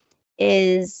Shohei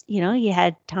is, he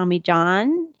had Tommy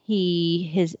John.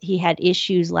 He had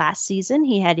issues last season.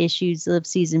 He had issues the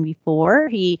season before.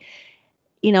 He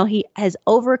has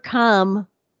overcome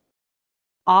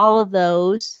all of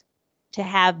those to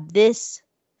have this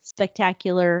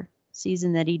spectacular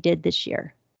season that he did this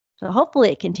year. So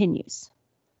hopefully it continues.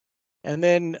 And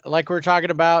then, like we were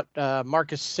talking about,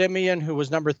 Marcus Semien, who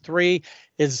was number 3,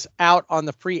 is out on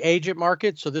the free agent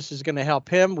market. So this is going to help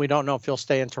him. We don't know if he'll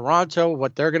stay in Toronto,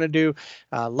 what they're going to do.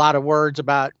 A lot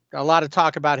of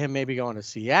talk about him maybe going to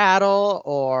Seattle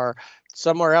or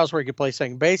somewhere else where he could play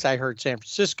second base. I heard San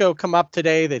Francisco come up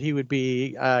today that he would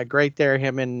be great there,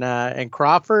 him and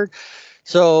Crawford.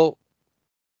 So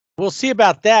we'll see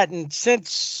about that. And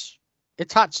since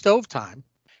it's hot stove time,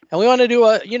 and we want to do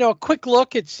a quick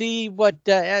look and see what,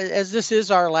 as this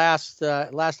is our last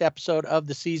episode of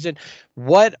the season,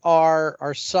 what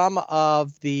are some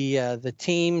of the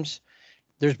teams.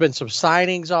 There's been some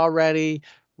signings already.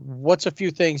 what's a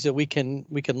few things that we can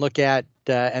look at,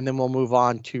 and then we'll move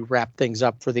on to wrap things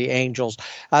up for the Angels.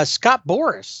 Scott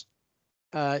Boras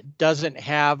doesn't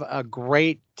have a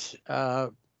great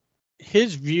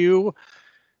his view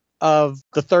of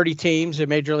the 30 teams in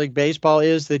Major League Baseball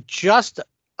is that just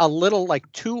a little,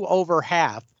 like 2 over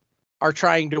half, are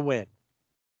trying to win.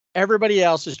 Everybody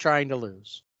else is trying to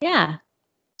lose. Yeah.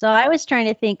 So I was trying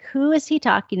to think, who is he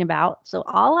talking about? So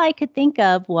all I could think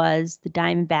of was the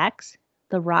Diamondbacks,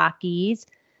 the Rockies,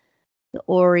 the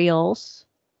Orioles,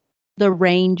 the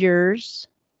Rangers,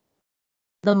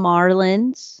 the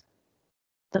Marlins,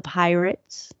 the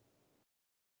Pirates.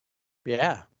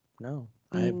 Yeah. No.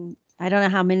 I don't know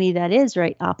how many that is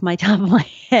right off my top of my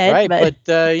head. Right, but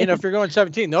if you're going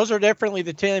 17, those are definitely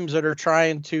the teams that are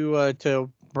trying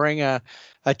to bring a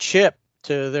chip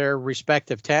to their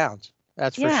respective towns.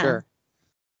 That's for sure.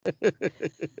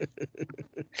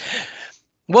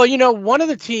 Well, one of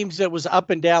the teams that was up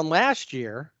and down last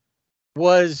year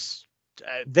was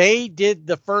they did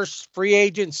the first free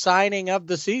agent signing of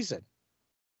the season,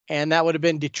 and that would have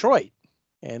been Detroit.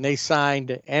 And they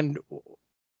signed. And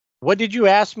what did you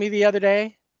ask me the other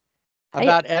day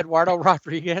about Eduardo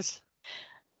Rodriguez?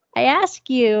 I ask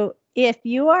you, if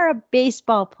you are a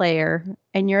baseball player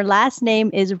and your last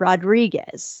name is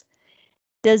Rodriguez,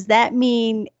 does that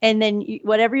mean, and then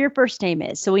whatever your first name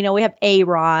is, so we know we have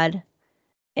A-Rod,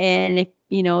 and if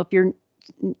your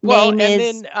name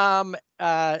is...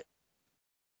 then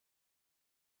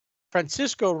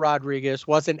Francisco Rodriguez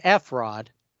was an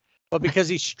F-Rod, but because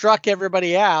he struck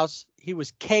everybody else, he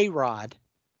was K-Rod.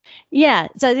 Yeah,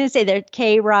 so I was going to say they're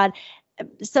K-Rod.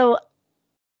 So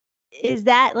is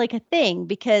that like a thing?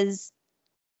 Because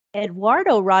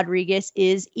Eduardo Rodriguez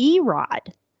is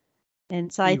E-Rod.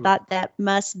 And so I thought that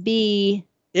must be...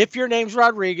 If your name's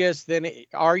Rodriguez, then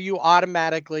are you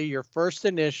automatically your first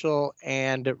initial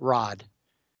and Rod?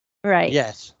 Right.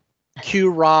 Yes.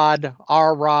 Q-Rod,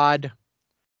 R-Rod,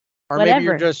 or whatever.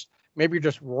 maybe you're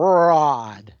just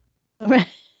Rod. I don't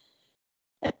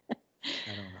know.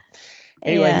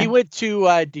 Anyway, he went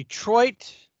to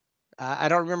Detroit. I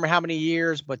don't remember how many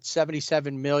years, but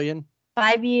 $77 million.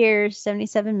 5 years,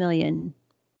 $77 million.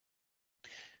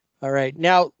 All right.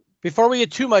 Now, before we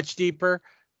get too much deeper,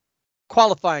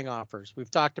 qualifying offers. We've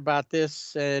talked about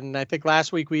this, and I think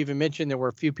last week we even mentioned there were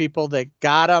a few people that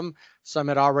got them. Some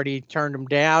had already turned them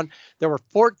down. There were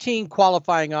 14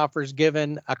 qualifying offers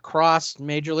given across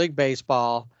Major League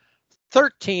Baseball.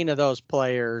 13 of those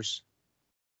players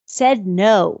said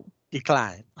no.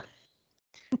 Declined.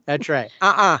 That's right.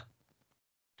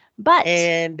 But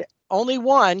and only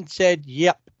one said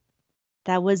yep.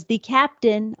 That was the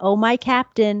captain, my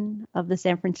captain of the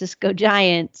San Francisco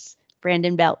Giants,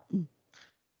 Brandon Belt.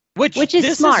 Which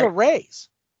is smart. Is a raise.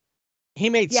 He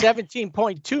made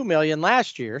 $17.2 million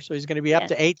last year, so he's going to be up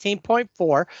to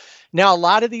 18.4. Now, a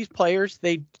lot of these players,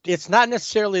 it's not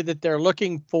necessarily that they're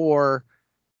looking for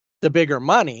the bigger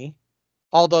money,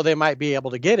 although they might be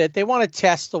able to get it. They want to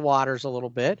test the waters a little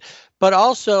bit, but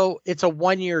also it's a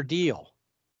 1-year deal.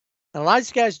 And a lot of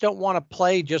these guys don't want to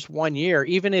play just 1 year,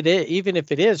 even if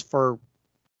it is for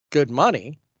good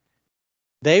money.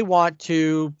 They want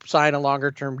to sign a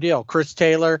longer-term deal. Chris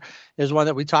Taylor is one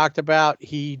that we talked about.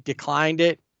 He declined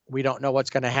it. We don't know what's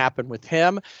going to happen with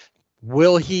him.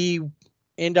 Will he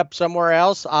end up somewhere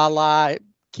else, a la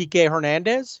Kike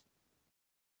Hernandez?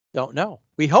 Don't know.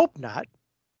 We hope not.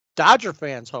 Dodger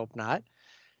fans hope not.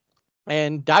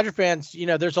 And Dodger fans,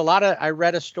 there's a lot of, I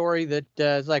read a story that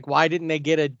is like, why didn't they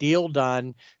get a deal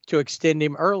done to extend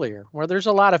him earlier? Well, there's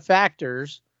a lot of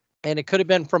factors, and it could have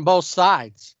been from both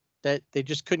sides that they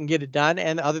just couldn't get it done,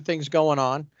 and other things going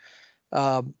on.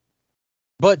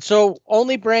 But so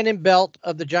only Brandon Belt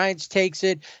of the Giants takes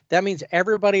it. That means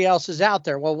everybody else is out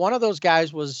there. Well, one of those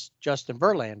guys was Justin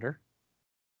Verlander,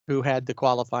 who had the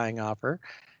qualifying offer.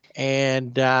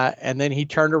 And then he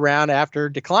turned around after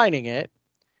declining it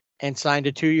and signed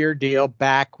a 2-year deal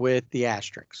back with the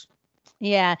Asterix.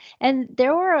 Yeah. And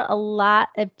there were a lot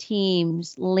of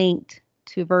teams linked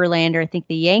to Verlander. I think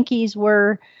the Yankees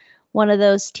were one of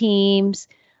those teams.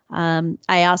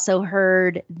 I also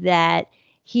heard that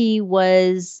he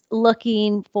was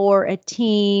looking for a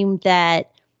team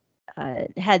that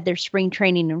had their spring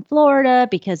training in Florida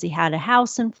because he had a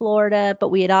house in Florida. But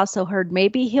we had also heard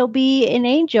maybe he'll be an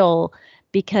Angel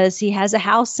because he has a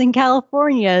house in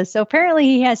California. So apparently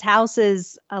he has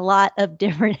a lot of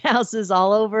different houses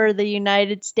all over the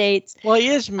United States. Well, he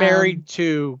is married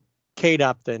to Kate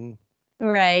Upton.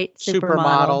 Right.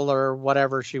 Supermodel or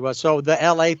whatever she was. So the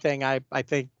LA thing, I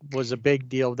think, was a big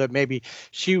deal that maybe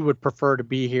she would prefer to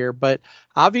be here. But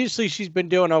obviously she's been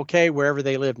doing okay wherever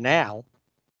they live now.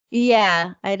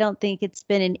 Yeah, I don't think it's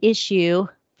been an issue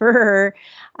for her.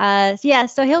 Yeah,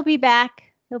 so he'll be back.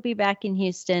 He'll be back in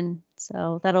Houston.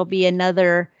 So that'll be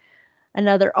another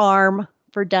arm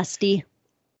for Dusty.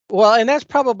 Well, and that's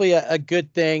probably a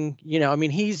good thing. I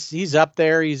mean, he's up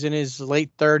there. He's in his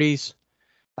late 30s.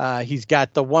 He's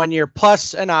got the 1 year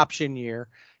plus an option year,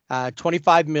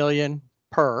 25 million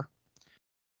per.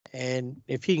 And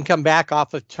if he can come back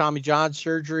off of Tommy John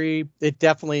surgery, it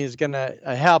definitely is going to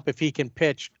help if he can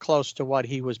pitch close to what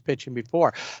he was pitching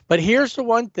before. But here's the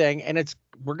one thing, and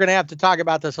we're going to have to talk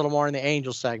about this a little more in the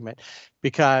Angel segment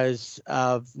because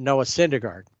of Noah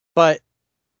Syndergaard, but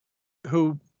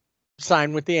who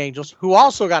signed with the Angels, who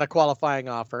also got a qualifying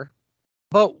offer.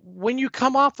 But when you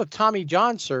come off of Tommy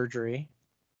John surgery,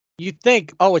 you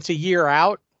think, oh, it's a year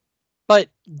out. But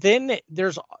then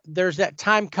there's that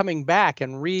time coming back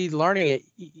and relearning it.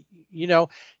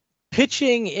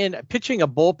 Pitching a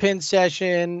bullpen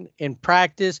session in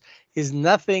practice is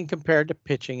nothing compared to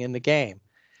pitching in the game.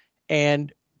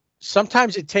 And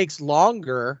sometimes it takes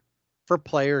longer for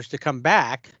players to come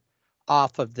back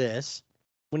off of this.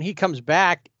 When he comes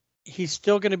back, he's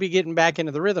still going to be getting back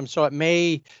into the rhythm. So it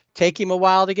may take him a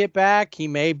while to get back. He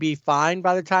may be fine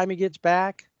by the time he gets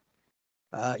back.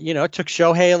 It took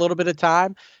Shohei a little bit of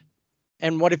time.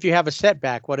 And what if you have a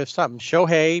setback? What if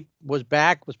Shohei was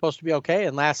supposed to be okay.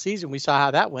 And last season we saw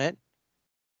how that went.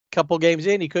 A couple games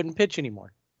in, he couldn't pitch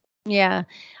anymore. Yeah.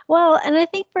 Well, and I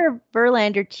think for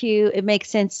Verlander too, it makes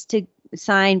sense to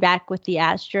sign back with the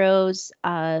Astros.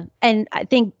 And I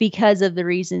think because of the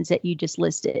reasons that you just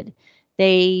listed,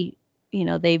 they've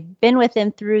been with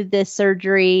him through this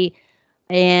surgery,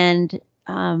 and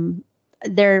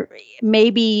there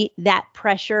may be that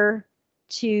pressure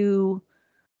to,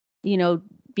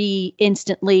 be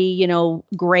instantly,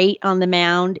 great on the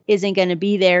mound isn't going to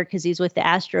be there because he's with the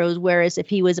Astros. Whereas if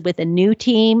he was with a new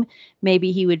team,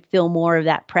 maybe he would feel more of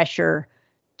that pressure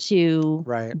to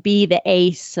be the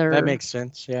ace that makes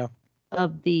sense. Yeah.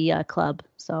 Of the club.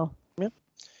 So, yeah.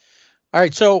 All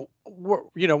right. So,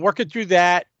 working through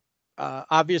that,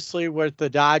 obviously with the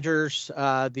Dodgers,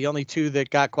 the only two that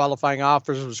got qualifying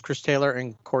offers was Chris Taylor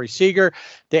and Corey Seager.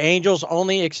 The Angels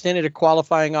only extended a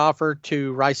qualifying offer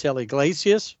to Raisel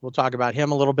Iglesias. We'll talk about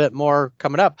him a little bit more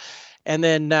coming up. And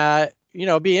then,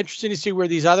 it'd be interesting to see where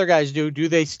these other guys do. Do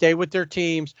they stay with their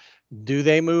teams? Do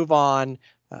they move on?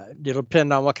 It'll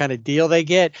depend on what kind of deal they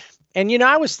get. And,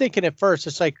 I was thinking at first,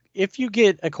 it's like if you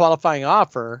get a qualifying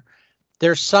offer,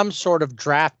 there's some sort of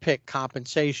draft pick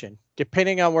compensation.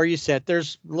 Depending on where you sit,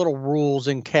 there's little rules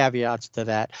and caveats to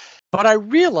that. But I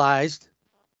realized,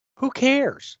 who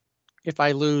cares if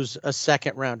I lose a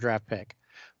second round draft pick?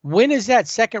 When is that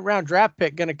second round draft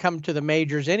pick going to come to the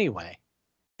majors anyway?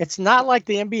 It's not like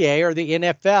the NBA or the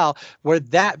NFL where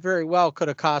that very well could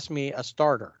have cost me a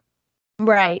starter.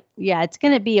 Right. Yeah, it's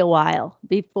going to be a while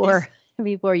before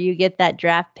you get that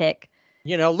draft pick.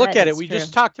 Look at it. We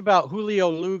just talked about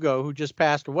Julio Lugo, who just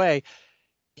passed away.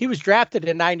 He was drafted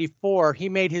in 94. He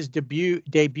made his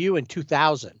debut in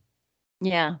 2000.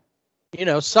 Yeah.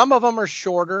 Some of them are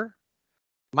shorter.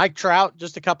 Mike Trout,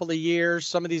 just a couple of years.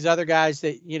 Some of these other guys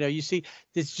that, you see,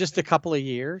 it's just a couple of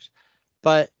years.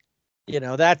 But,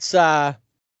 that's.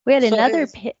 We had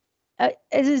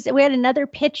another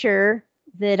pitcher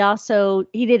that also,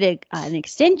 he did an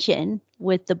extension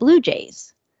with the Blue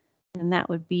Jays. And that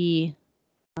would be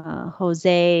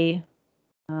Jose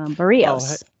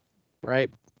Barrios. Oh, right.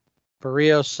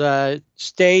 Barrios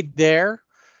stayed there,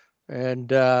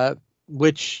 and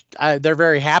which they're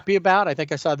very happy about. I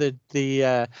think I saw the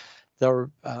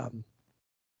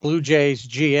Blue Jays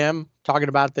GM talking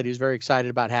about that. He's very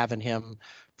excited about having him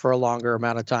for a longer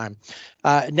amount of time.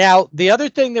 Now, the other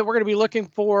thing that we're going to be looking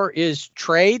for is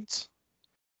trades,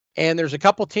 and there's a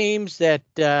couple teams that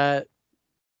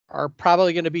are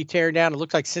probably going to be tearing down. It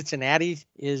looks like Cincinnati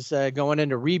is going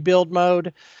into rebuild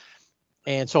mode.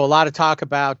 And so a lot of talk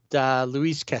about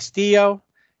Luis Castillo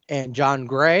and John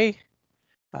Gray.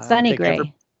 Sonny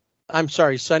Gray.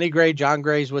 Sonny Gray. John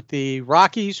Gray's with the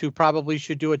Rockies, who probably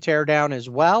should do a teardown as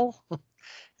well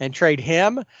and trade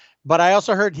him. But I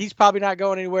also heard he's probably not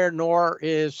going anywhere, nor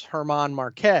is Herman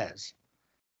Marquez.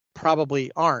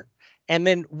 Probably aren't. And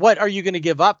then what are you going to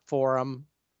give up for him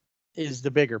is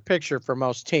the bigger picture for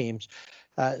most teams.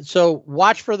 So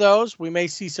watch for those. We may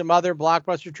see some other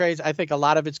blockbuster trades. I think a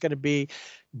lot of it's going to be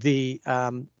the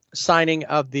signing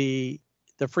of the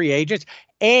free agents.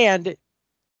 And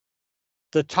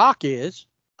the talk is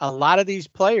a lot of these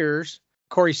players,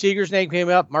 Corey Seager's name came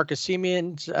up, Marcus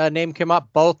Semion's name came up,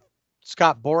 both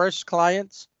Scott Boras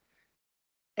clients,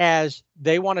 as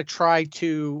they want to try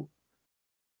to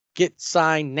get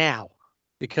signed now.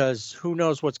 because who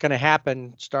knows what's going to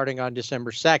happen starting on December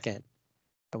 2nd.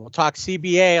 And we'll talk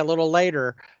CBA a little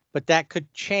later, but that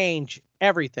could change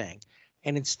everything.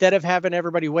 And instead of having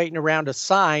everybody waiting around to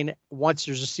sign once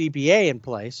there's a CBA in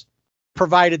place,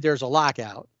 provided there's a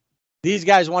lockout, these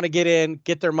guys want to get in,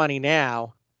 get their money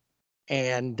now,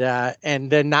 and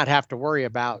then not have to worry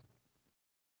about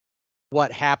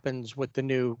what happens with the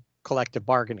new collective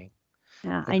bargaining.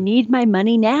 I need my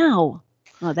money now.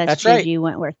 Oh, that's J.G. right.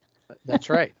 Wentworth. That's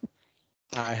right.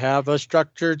 I have a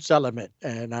structured settlement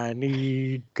and I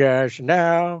need cash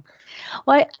now.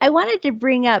 Well, I wanted to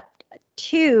bring up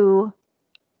two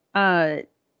players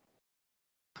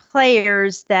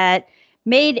that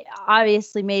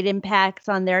obviously made impacts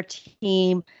on their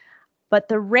team, but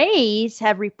the Rays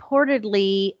have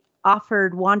reportedly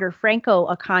offered Wander Franco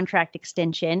a contract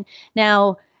extension.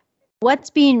 Now, what's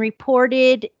being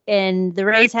reported, and the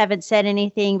Rays haven't said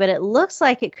anything, but it looks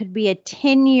like it could be a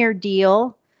 10-year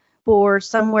deal for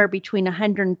somewhere between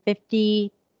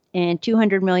 $150 and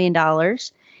 $200 million.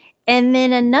 And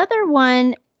then another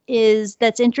one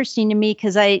that's interesting to me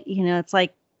because it's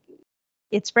like,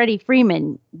 it's Freddie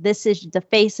Freeman. This is the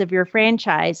face of your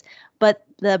franchise. But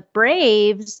the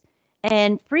Braves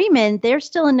and Freeman, they're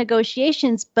still in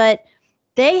negotiations, but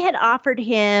they had offered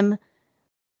him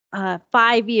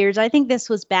 5 years. I think this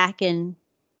was back in,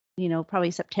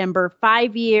 probably September.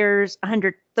 5 years,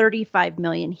 $135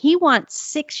 million. He wants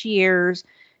 6 years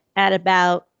at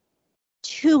about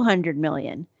 $200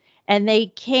 million, and they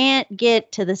can't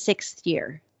get to the 6th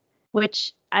year,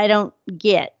 which I don't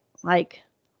get. Like,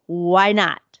 why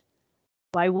not?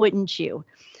 Why wouldn't you?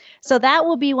 So that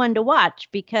will be one to watch,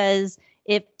 because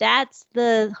if that's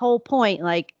the whole point,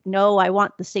 like, no, I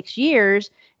want the 6 years,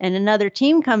 and another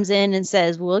team comes in and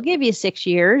says, we'll give you 6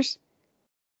 years,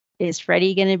 is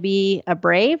Freddie going to be a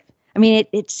Brave? I mean,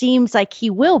 it seems like he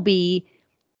will be,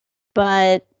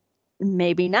 but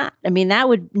maybe not. I mean,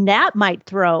 that might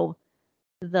throw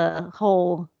the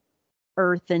whole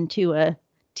earth into a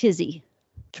tizzy.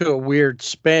 To a weird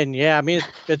spin. Yeah, I mean,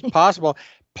 it's possible.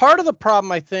 Part of the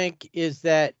problem, I think, is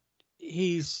that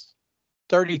he's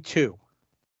 32.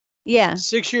 Yeah.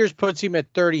 6 years puts him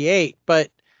at 38. But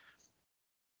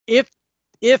if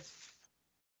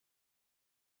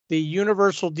the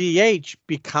universal DH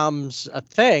becomes a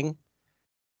thing,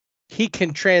 he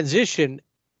can transition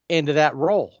into that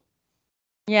role.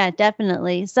 Yeah,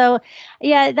 definitely. So,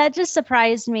 yeah, that just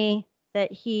surprised me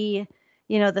that he,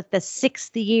 that the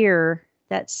 6th year,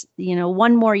 that's,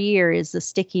 one more year is the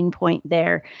sticking point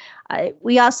there.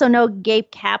 We also know Gabe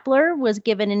Kapler was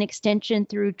given an extension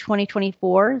through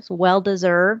 2024. It's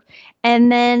well-deserved.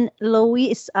 And then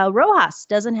Luis Rojas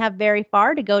doesn't have very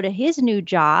far to go to his new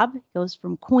job. He goes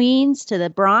from Queens to the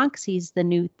Bronx. He's the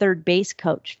new third base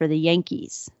coach for the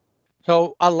Yankees.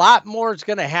 So a lot more is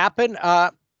going to happen.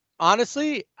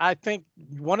 Honestly, I think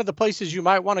one of the places you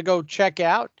might want to go check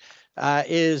out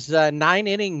is 9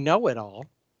 Inning Know It All.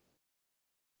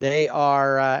 They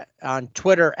are on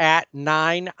Twitter at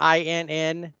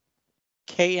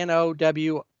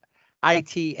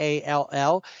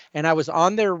 9INNKNOWITALL. And I was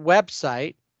on their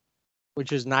website,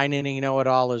 which is 9 Inning Know It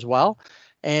All as well,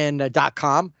 and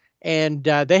 .com. And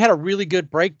they had a really good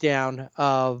breakdown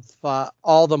of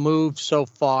all the moves so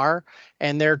far,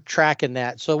 and they're tracking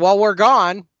that. So while we're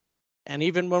gone, and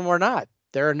even when we're not,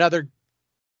 they're another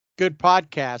good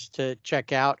podcast to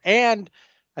check out. And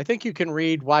I think you can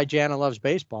read Why Jana Loves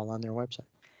Baseball on their website.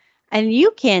 And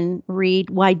you can read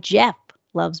Why Jeff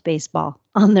Loves Baseball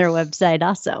on their website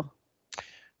also.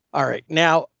 All right.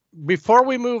 Now, before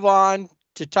we move on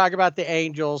to talk about the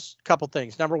Angels, a couple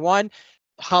things. Number one,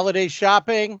 holiday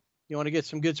shopping. You want to get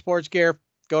some good sports gear,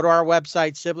 go to our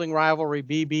website,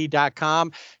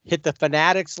 siblingrivalrybb.com, hit the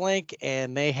Fanatics link,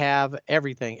 and they have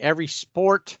everything, every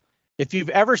sport. If you've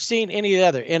ever seen any of the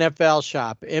other NFL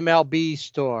shop, MLB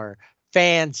store,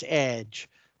 Fans Edge,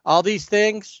 all these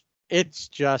things, it's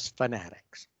just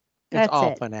Fanatics. It's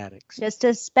all Fanatics. Just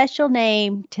a special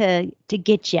name to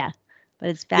get you. But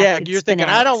it's back. Yeah, you're thinking,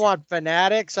 Fanatics. I don't want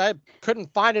Fanatics. I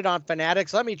couldn't find it on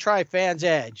Fanatics. Let me try Fans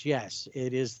Edge. Yes,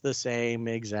 it is the same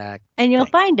exact And you'll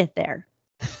thing. find it there.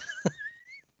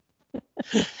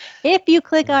 If you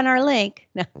click on our link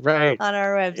right on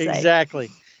our website.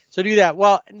 Exactly. So do that.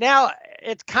 Well, now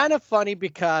it's kind of funny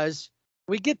because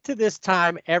we get to this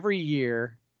time every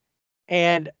year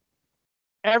and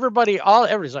everybody's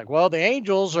like, well, the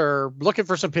Angels are looking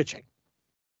for some pitching.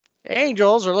 The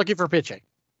Angels are looking for pitching.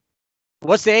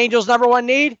 What's the Angels' number one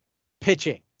need?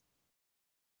 Pitching.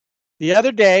 The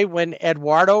other day when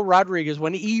Eduardo Rodriguez,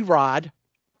 when E-Rod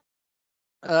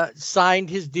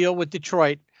signed his deal with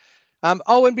Detroit.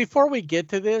 And before we get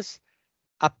to this,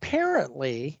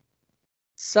 apparently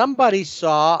somebody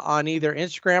saw on either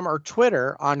Instagram or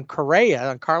Twitter on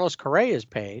Carlos Correa's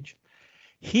page,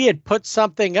 he had put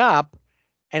something up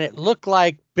and it looked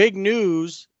like big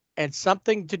news and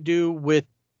something to do with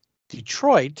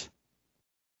Detroit.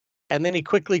 And then he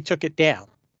quickly took it down.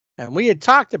 And we had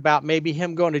talked about maybe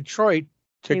him going to Detroit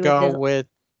to go with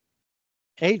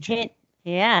AJ.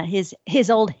 Yeah, his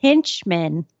old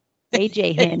henchman,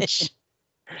 AJ Hinch.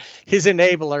 His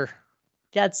enabler.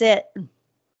 That's it.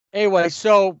 Anyway,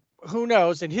 so who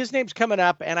knows? And his name's coming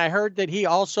up. And I heard that he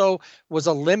also was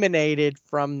eliminated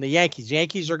from the Yankees.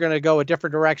 Yankees are going to go a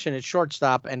different direction at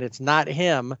shortstop, and it's not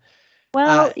him.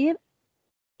 Well,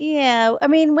 yeah. I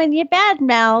mean, when you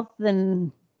badmouth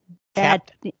and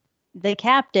the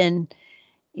captain,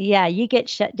 yeah, you get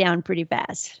shut down pretty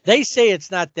fast. They say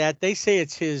it's not that. They say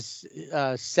it's his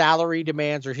salary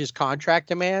demands or his contract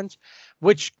demands,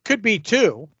 which could be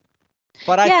too.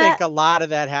 But I think a lot of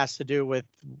that has to do with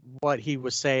what he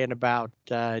was saying about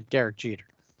Derek Jeter.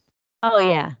 Oh,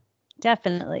 yeah,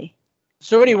 definitely.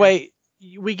 So anyway,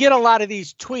 we get a lot of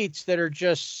these tweets that are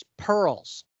just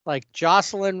pearls. Like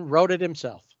Jocelyn wrote it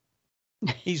himself.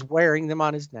 He's wearing them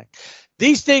on his neck.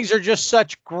 These things are just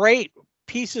such great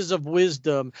pieces of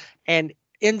wisdom and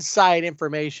inside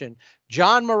information.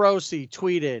 John Morosi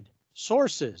tweeted,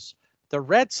 sources, the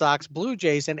Red Sox, Blue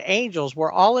Jays, and Angels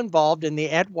were all involved in the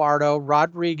Eduardo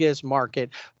Rodriguez market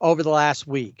over the last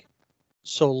week.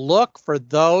 So look for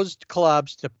those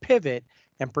clubs to pivot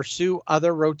and pursue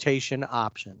other rotation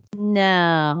options.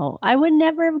 No, I would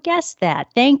never have guessed that.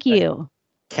 Thank you.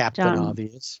 Captain John.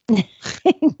 Obvious.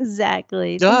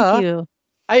 Exactly. Duh. Thank you.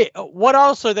 What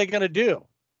else are they going to do?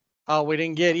 Oh, we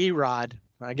didn't get Erod.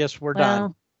 I guess we're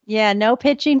done. Yeah, no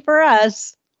pitching for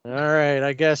us. All right.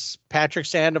 I guess Patrick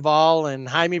Sandoval and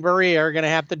Jaime Barria are going to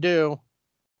have to do.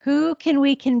 Who can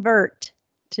we convert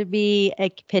to be a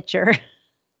pitcher?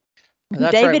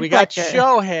 That's David right. We Fletcher. got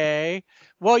Shohei.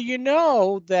 Well, you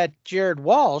know that Jared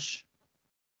Walsh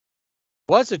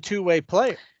was a two-way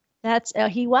player. That's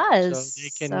he was.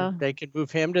 So they can move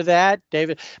him to that.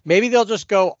 David, maybe they'll just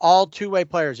go all two-way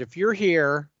players. If you're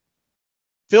here,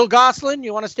 Phil Gosselin,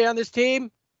 you want to stay on this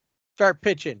team? Start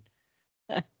pitching.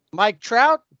 Mike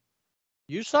Trout,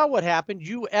 you saw what happened.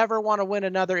 You ever want to win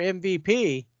another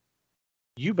MVP,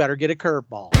 you better get a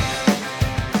curveball.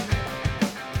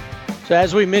 So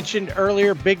as we mentioned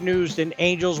earlier, big news in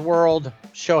Angels world,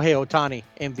 Shohei Ohtani,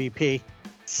 MVP.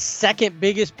 Second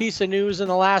biggest piece of news in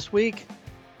the last week,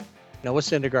 Noah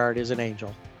Syndergaard is an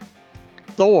Angel.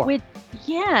 Thor.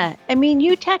 I mean,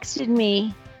 you texted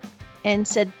me and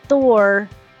said Thor,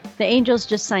 the Angels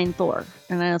just signed Thor.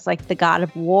 And I was like, the God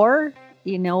of War?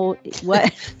 You know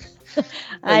what?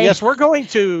 Yes, we're going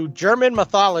to German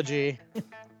mythology.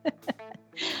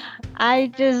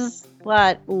 I just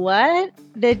thought, what?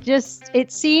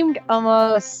 It seemed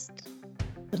almost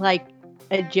like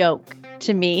a joke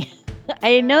to me.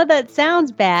 I know that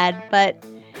sounds bad, but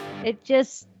it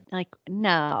just like,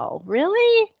 no,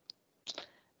 really?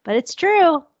 But it's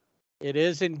true. It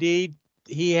is indeed.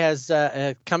 He has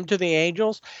come to the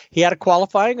Angels. He had a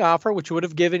qualifying offer, which would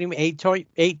have given him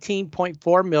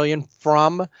 $18.4 million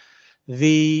from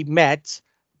the Mets.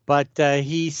 But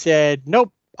he said,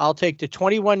 nope, I'll take the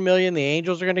 $21 million the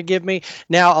Angels are going to give me.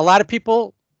 Now, a lot of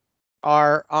people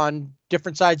are on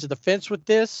different sides of the fence with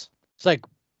this. It's like,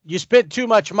 you spent too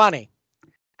much money.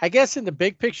 I guess in the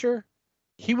big picture,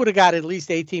 he would have got at least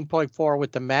 18.4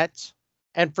 with the Mets.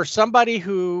 And for somebody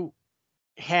who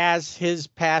has his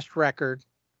past record,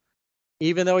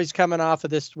 even though he's coming off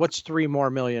of this, what's $3 more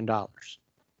million?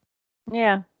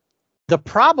 Yeah. The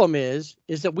problem is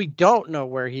that we don't know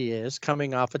where he is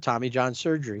coming off of Tommy John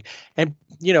surgery. And,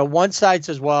 you know, one side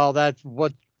says, well,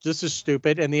 this is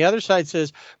stupid. And the other side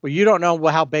says, well, you don't know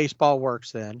how baseball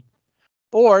works then.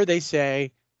 Or they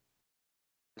say,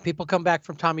 people come back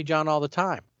from Tommy John all the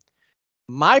time.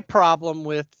 My problem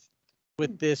with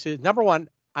this is, number one,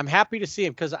 I'm happy to see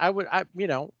him because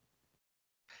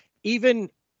even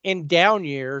in down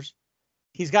years,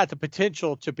 he's got the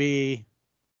potential to be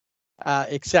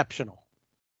exceptional.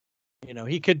 You know,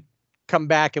 he could come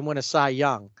back and win a Cy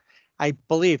Young, I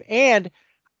believe. And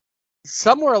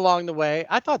somewhere along the way,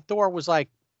 I thought Thor was like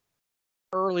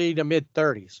early to mid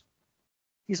 30s.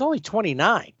 He's only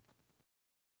 29.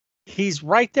 He's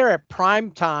right there at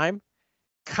prime time,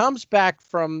 comes back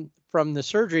from the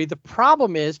surgery. The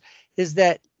problem is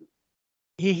that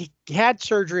he had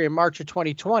surgery in March of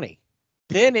 2020.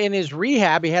 Then in his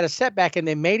rehab, he had a setback and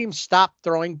they made him stop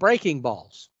throwing breaking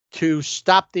balls to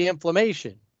stop the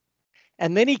inflammation.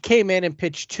 And then he came in and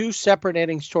pitched 2 separate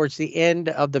innings towards the end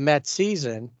of the Mets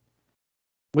season,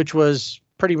 which was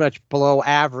pretty much below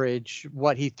average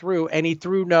what he threw, and he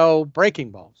threw no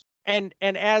breaking balls. And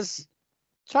as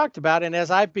talked about, and as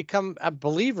I've become a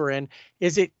believer in,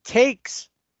 is it takes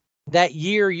that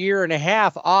year and a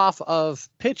half off of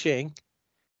pitching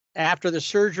after the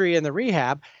surgery and the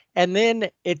rehab, and then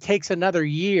it takes another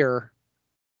year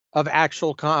of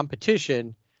actual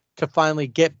competition to finally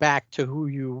get back to who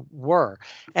you were.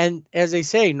 And as they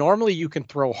say, normally you can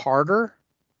throw harder.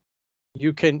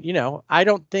 You can, I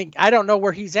don't know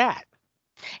where he's at.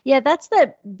 Yeah, that's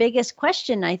the biggest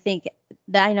question I think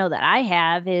that I know that I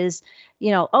have is,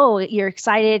 oh, you're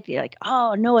excited. You're like,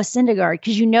 oh, Noah Syndergaard,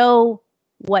 because you know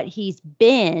what he's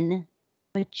been,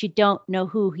 but you don't know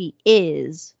who he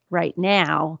is right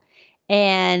now.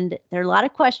 And there are a lot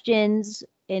of questions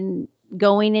in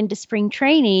going into spring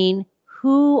training.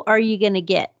 Who are you going to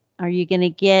get? Are you going to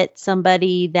get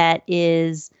somebody that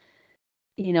is,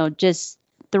 just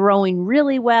throwing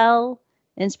really well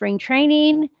in spring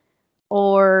training?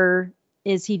 Or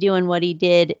is he doing what he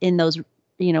did in those,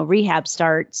 rehab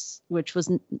starts, which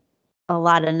was a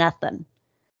lot of nothing?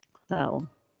 So.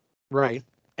 Right.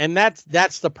 And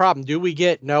that's the problem. Do we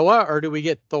get Noah or do we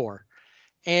get Thor?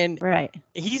 And right.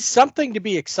 He's something to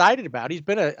be excited about. He's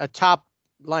been a top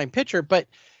line pitcher, but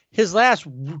his last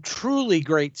truly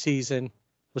great season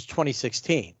was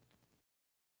 2016.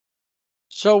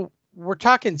 So we're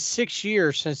talking 6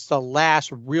 years since the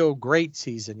last real great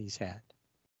season he's had.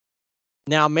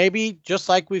 Now, maybe just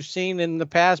like we've seen in the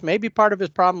past, maybe part of his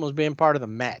problem was being part of the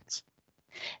Mets.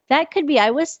 That could be. I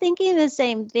was thinking the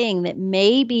same thing, that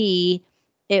maybe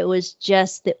it was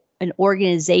just an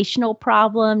organizational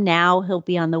problem. Now he'll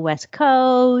be on the West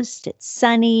Coast. It's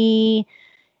sunny.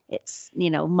 It's,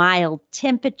 mild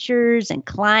temperatures and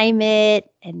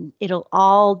climate, and it'll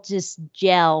all just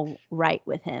gel right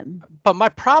with him. But my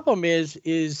problem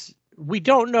is we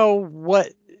don't know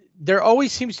what. There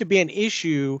always seems to be an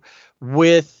issue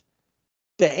with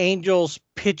the Angels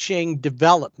pitching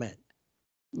development.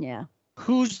 Yeah.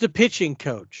 Who's the pitching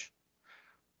coach?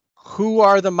 Who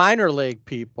are the minor league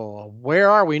people? Where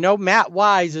are we? No, Matt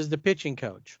Wise is the pitching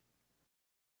coach.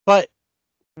 But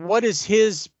what is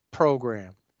his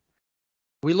program?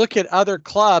 We look at other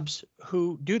clubs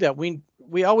who do that.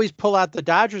 We always pull out the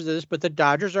Dodgers of this, but the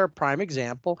Dodgers are a prime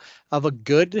example of a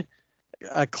good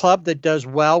club that does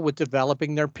well with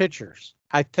developing their pitchers.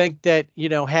 I think that,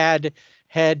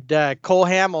 had Cole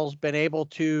Hamels been able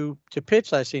to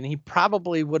pitch last season, he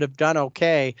probably would have done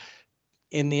okay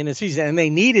in the end of the season. And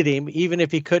they needed him, even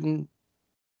if he couldn't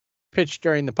pitch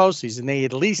during the postseason. They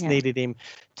at least needed him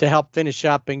to help finish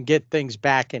up and get things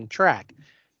back in track.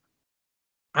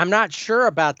 I'm not sure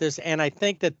about this, and I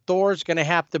think that Thor's going to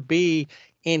have to be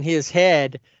in his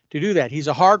head to do that. He's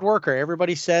a hard worker.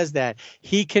 Everybody says that.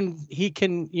 He can,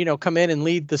 come in and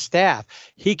lead the staff.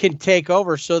 He can take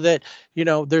over so that,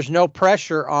 there's no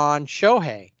pressure on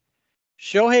Shohei.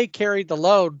 Shohei carried the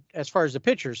load as far as the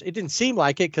pitchers. It didn't seem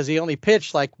like it because he only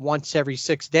pitched like once every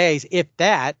 6 days, if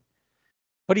that.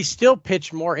 But he still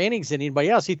pitched more innings than anybody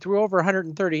else. He threw over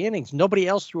 130 innings. Nobody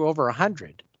else threw over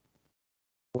 100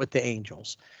 with the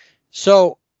Angels.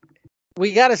 So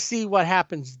we got to see what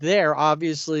happens there,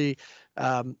 obviously.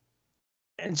 And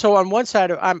so on one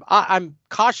side, I'm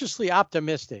cautiously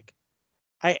optimistic.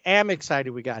 I am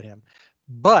excited we got him,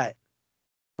 but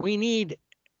we need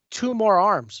 2 more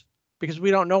arms because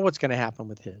we don't know what's going to happen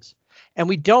with his, and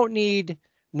we need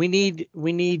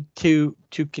to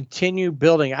continue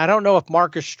building. I don't know if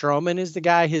Marcus Stroman is the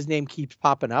guy. His name keeps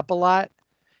popping up a lot.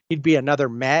 He'd be another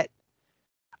Met.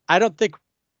 I don't think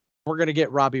we're going to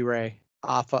get Robbie Ray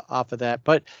off of that,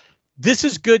 but this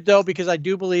is good though, because I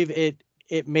do believe it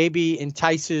maybe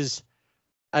entices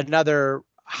another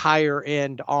higher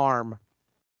end arm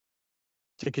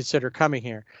to consider coming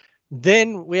here.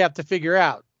 Then we have to figure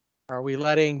out, are we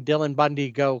letting Dylan Bundy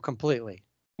go completely?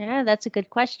 Yeah, that's a good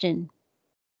question.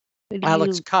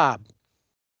 Alex Cobb.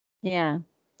 Yeah.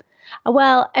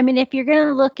 Well, I mean, if you're going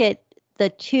to look at the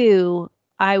two,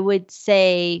 I would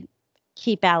say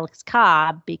keep Alex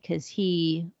Cobb, because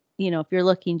he, if you're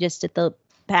looking just at the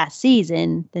past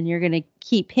season, then you're going to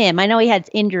keep him. I know he had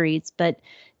injuries, but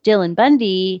Dylan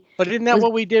Bundy. But isn't that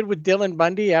what we did with Dylan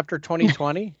Bundy after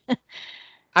 2020?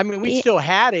 I mean, we still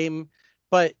had him,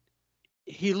 but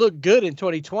he looked good in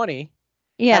 2020.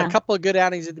 Yeah. Had a couple of good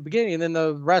outings at the beginning, and then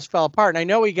the rest fell apart. And I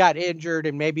know he got injured,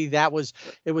 and maybe it was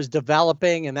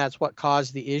developing, and that's what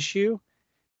caused the issue.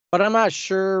 But I'm not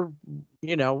sure,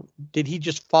 did he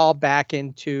just fall back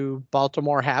into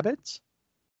Baltimore habits?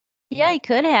 Yeah, he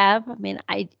could have. I mean,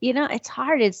 it's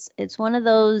hard. It's one of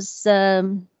those,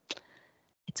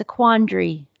 it's a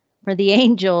quandary for the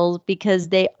Angels, because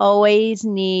they always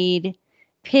need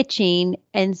pitching.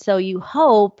 And so you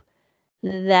hope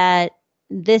that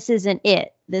this isn't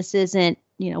it. This isn't,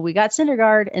 we got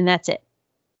Syndergaard and that's it.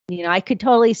 I could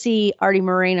totally see Artie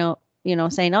Moreno,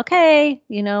 saying, okay,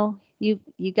 you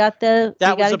got that you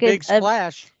was got a big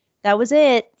splash. That was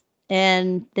it.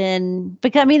 And then,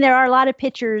 because there are a lot of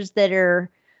pitchers that are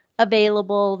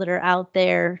available, that are out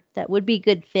there that would be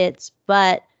good fits,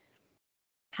 but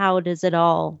how does it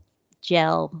all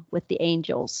gel with the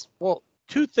Angels? Well,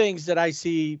 two things that I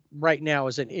see right now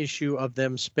as an issue of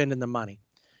them spending the money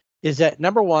is that,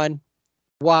 number one,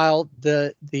 while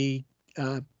it's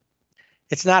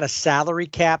not a salary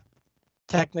cap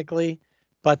technically,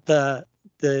 but the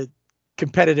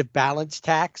competitive balance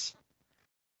tax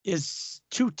is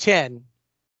 $210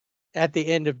 at the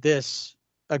end of this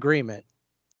agreement.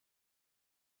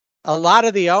 A lot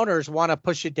of the owners want to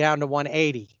push it down to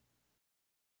 $180.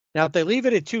 Now, if they leave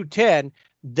it at $210,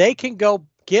 they can go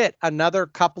get another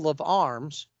couple of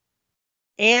arms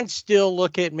and still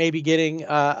look at maybe getting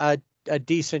a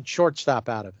decent shortstop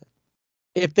out of it.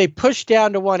 If they push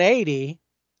down to $180,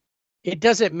 it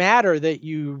doesn't matter that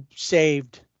you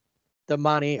saved the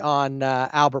money on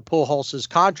Albert Pujols'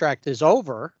 contract is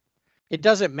over. It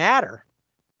doesn't matter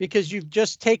because you've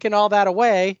just taken all that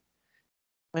away,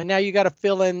 and now you got to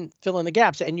fill in the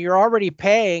gaps. And you're already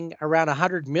paying around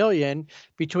 $100 million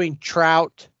between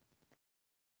Trout,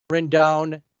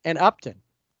 Rendon, and Upton.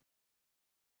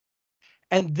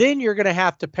 And then you're going to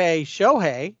have to pay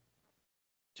Shohei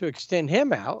to extend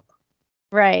him out.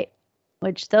 Right.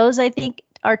 Which those, I think,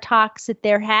 are talks that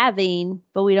they're having,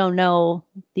 but we don't know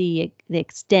the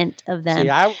extent of them. See,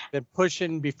 I would have been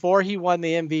pushing before he won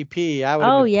the MVP. I would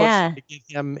have been pushing to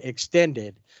get him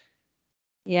extended.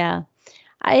 Yeah.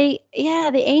 The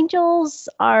Angels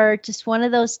are just one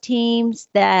of those teams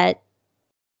that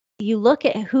you look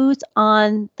at who's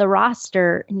on the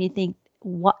roster and you think,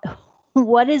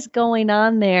 what is going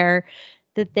on there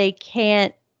that they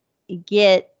can't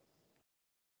get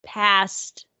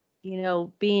past,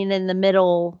 being in the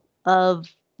middle of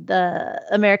the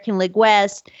American League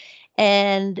West.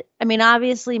 And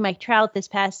obviously Mike Trout this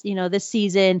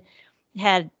season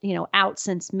had, out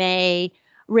since May.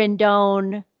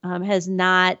 Rendon has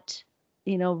not,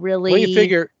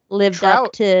 really lived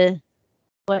up to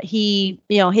what he,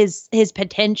 his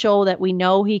potential that we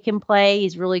know he can play.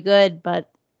 He's really good, but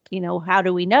how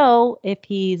do we know if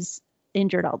he's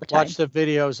injured all the time? Watch the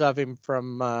videos of him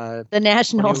from the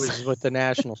Nationals. When he was with the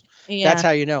Nationals. Yeah. That's how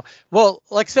you know. Well,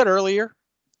 like I said earlier,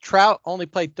 Trout only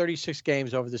played 36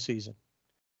 games over the season.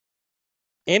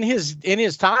 In his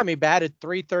time, he batted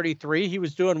 .333. He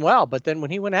was doing well, but then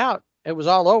when he went out, it was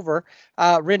all over.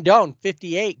 Rendon,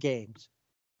 58 games,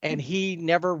 and he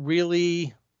never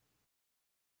really.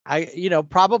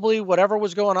 Probably whatever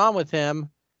was going on with him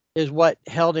is what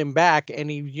held him back, and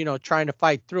he, trying to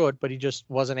fight through it, but he just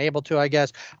wasn't able to, I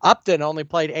guess. Upton only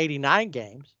played 89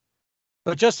 games,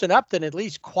 but Justin Upton at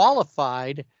least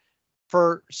qualified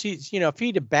for, if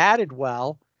he'd have batted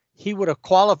well, he would have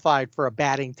qualified for a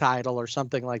batting title or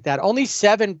something like that. Only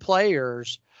 7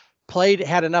 players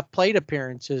had enough plate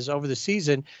appearances over the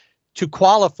season to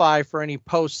qualify for any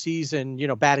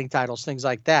postseason, batting titles, things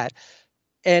like that.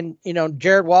 And,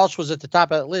 Jared Walsh was at the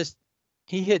top of that list.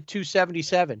 He hit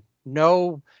 .277.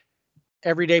 No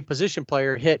everyday position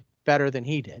player hit better than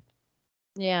he did.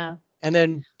 Yeah. And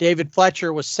then David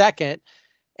Fletcher was second.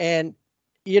 And,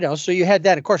 so you had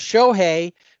that. Of course,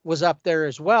 Shohei was up there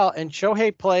as well. And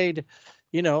Shohei played,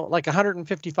 like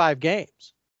 155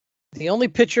 games. The only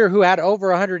pitcher who had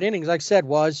over 100 innings, like I said,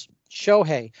 was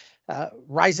Shohei.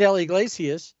 Raisel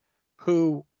Iglesias,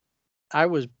 who I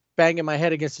was banging my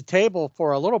head against the table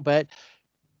for a little bit.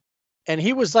 And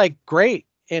he was like great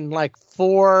in like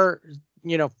 4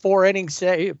 innings,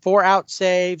 4 out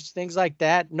saves, things like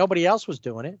that. Nobody else was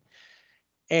doing it.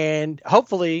 And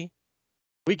hopefully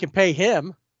we can pay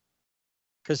him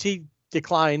because he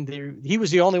declined. He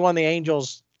was the only one the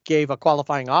Angels gave a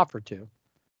qualifying offer to.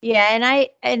 Yeah.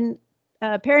 And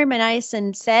Perry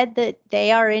Minasian said that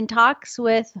they are in talks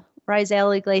with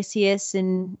Raisel Iglesias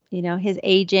and, his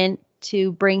agent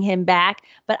to bring him back.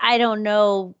 But I don't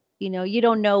know, you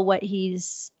don't know what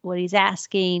he's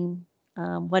asking,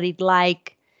 what he'd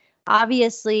like.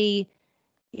 Obviously,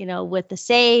 with the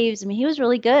saves, he was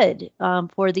really good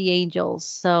for the Angels.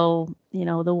 So,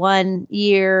 the 1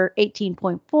 year,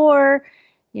 18.4,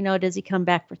 does he come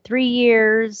back for 3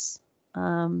 years?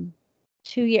 2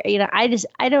 years,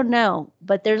 I don't know.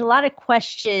 But there's a lot of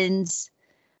questions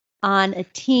on a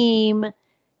team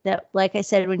that, like I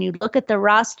said, when you look at the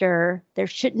roster, there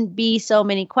shouldn't be so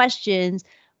many questions.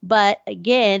 But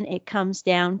again, it comes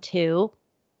down to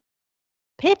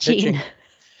pitching.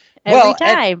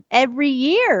 every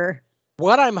year.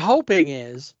 What I'm hoping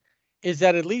is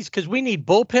that at least, because we need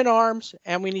bullpen arms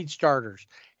and we need starters.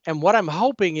 And what I'm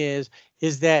hoping is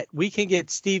that we can get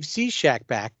Steve Cishek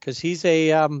back, because he's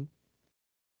a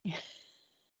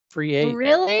free agent.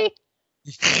 Really? I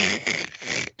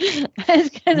was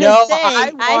gonna say,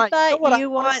 I thought you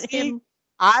want him.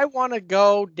 I want to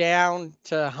go down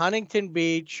to Huntington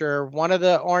Beach or one of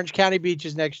the Orange County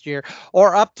beaches next year,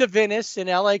 or up to Venice in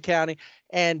LA County,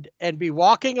 and be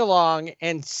walking along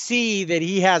and see that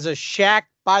he has a shack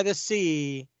by the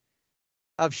sea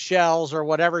of shells or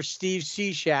whatever Steve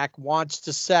Cishek wants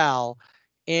to sell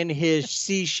in his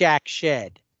Cishek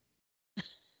shed.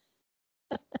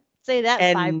 Say that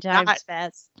 5 times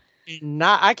fast.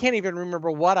 I can't even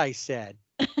remember what I said.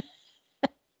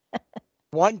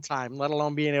 One time, let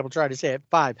alone being able to try to say it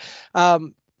 5.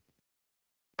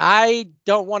 I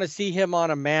don't want to see him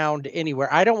on a mound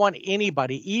anywhere. I don't want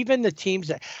anybody, even the teams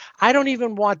I don't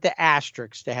even want the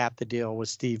Asterix to have to deal with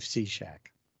Steve Cishek.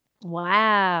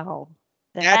 Wow.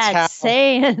 That's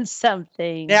saying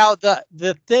something. Now,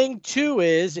 the thing too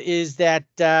is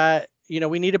that,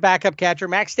 we need a backup catcher.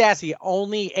 Max Stassi,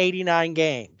 only 89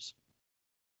 games.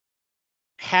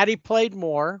 Had he played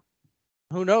more,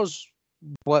 who knows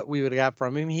what we would have got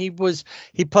from him. He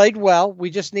played well. We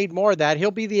just need more of that.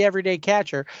 He'll be the everyday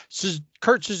catcher.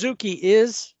 Kurt Suzuki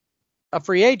is a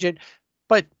free agent,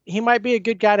 but he might be a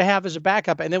good guy to have as a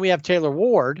backup. And then we have Taylor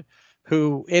Ward,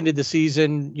 who ended the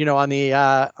season, on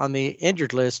the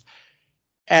injured list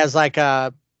as like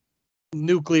a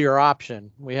nuclear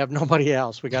option. We have nobody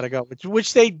else. We got to go,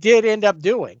 which they did end up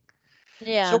doing.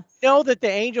 Yeah. So we know that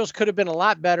the Angels could have been a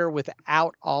lot better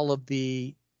without all of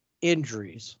the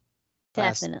injuries.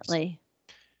 Definitely.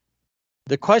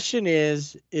 The question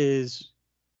is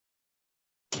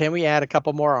can we add a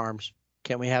couple more arms?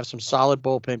 Can we have some solid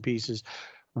bullpen pieces?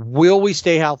 Will we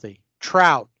stay healthy?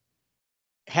 Trout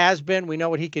has been, we know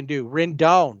what he can do.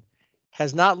 Rendon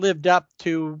has not lived up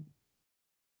to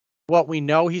what we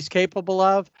know he's capable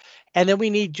of. And then we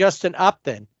need Justin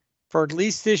Upton for at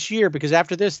least this year, because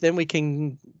after this, then we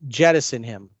can jettison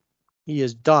him. He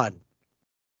is done.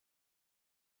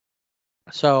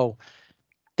 So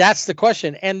that's the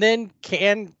question. And then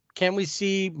can we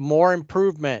see more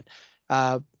improvement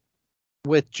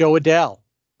with Joe Adell,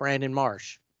 Brandon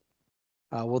Marsh?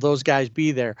 Will those guys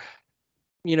be there?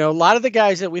 A lot of the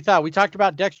guys that we talked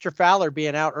about Dexter Fowler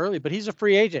being out early, but he's a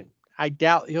free agent. I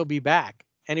doubt he'll be back.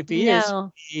 And if he is,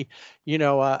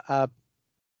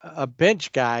 a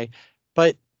bench guy.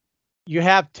 But you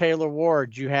have Taylor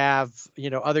Ward, you have,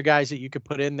 other guys that you could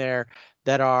put in there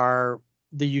that are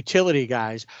the utility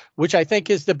guys, which I think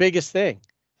is the biggest thing.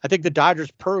 I think the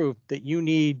Dodgers proved that you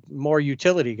need more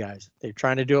utility guys. They're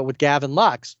trying to do it with Gavin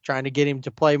Lux, trying to get him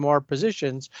to play more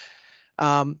positions.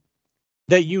 That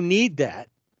you need that.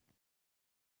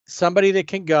 Somebody that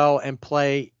can go and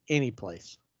play any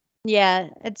place. Yeah,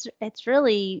 it's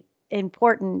really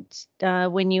important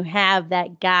when you have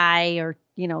that guy or,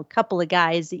 a couple of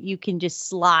guys that you can just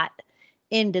slot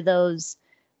into those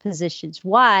positions.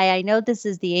 Why? I know this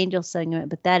is the Angel segment,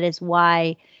 but that is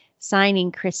why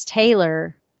signing Chris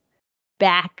Taylor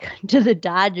back to the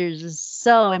Dodgers is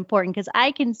so important, because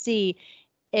I can see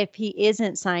if he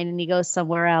isn't signed and he goes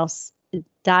somewhere else,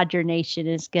 Dodger Nation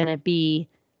is going to be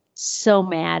so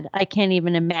mad. I can't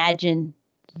even imagine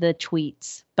the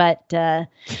tweets, but that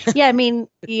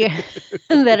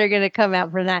are going to come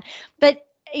out from that. But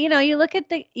you look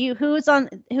at who is on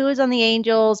the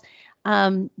Angels.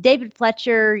 David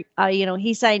Fletcher,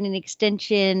 he signed an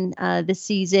extension this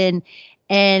season,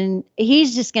 and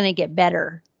he's just going to get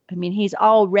better. I mean, he's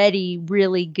already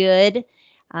really good,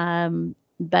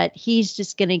 but he's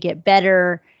just going to get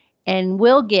better and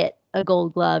will get a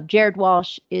Gold Glove. Jared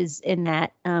Walsh is in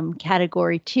that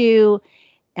category too.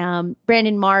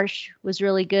 Brandon Marsh was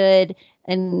really good.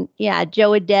 And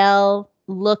Joe Adell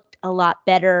looked a lot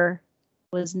better,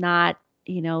 was not,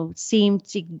 seemed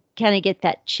to kind of get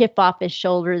that chip off his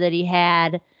shoulder that he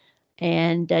had,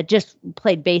 and just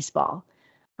played baseball.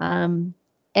 And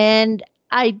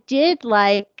I did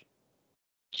like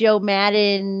Joe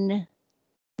Madden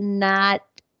not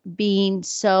being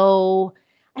so,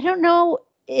 I don't know,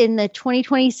 in the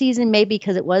 2020 season, maybe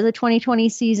because it was a 2020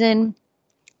 season,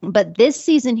 but this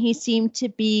season he seemed to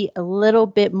be a little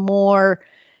bit more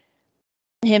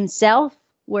himself,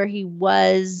 where he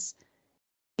was,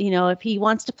 if he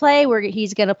wants to play,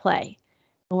 he's going to play.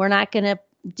 We're not going to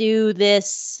do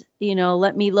this,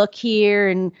 let me look here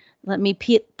and let me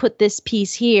put this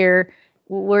piece here.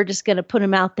 We're just going to put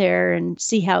him out there and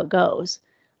see how it goes.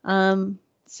 But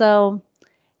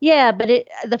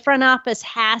the front office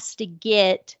has to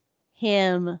get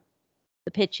him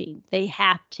the pitching. They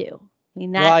have to. I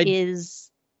mean, that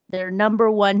is their number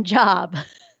one job.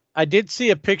 I did see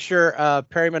a picture of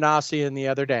Perry Minasian the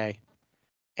other day,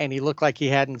 and he looked like he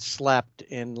hadn't slept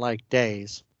in like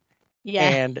days. Yeah.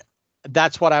 And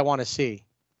that's what I want to see.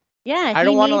 Yeah. I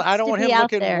don't want him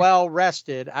looking well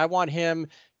rested. I want him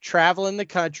traveling the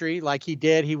country like he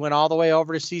did. He went all the way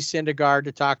over to see Syndergaard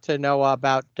to talk to Noah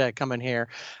about coming here.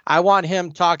 I want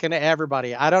him talking to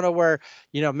everybody. I don't know where,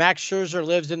 Max Scherzer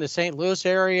lives in the St. Louis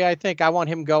area. I think I want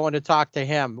him going to talk to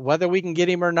him, whether we can get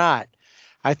him or not.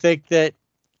 I think that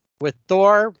with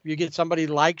Thor, you get somebody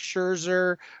like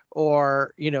Scherzer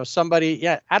or, somebody.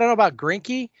 Yeah, I don't know about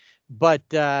Greinke, but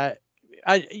the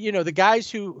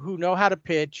guys who know how to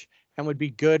pitch and would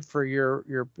be good for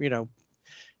your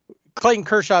Clayton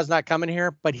Kershaw's not coming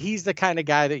here, but he's the kind of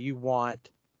guy that you want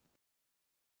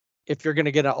if you're going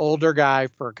to get an older guy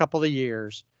for a couple of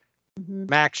years. Mm-hmm.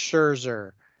 Max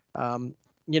Scherzer.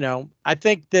 I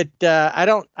think that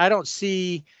I don't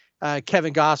see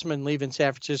Kevin Gausman leaving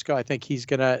San Francisco. I think he's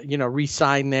going to,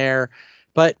 re-sign there.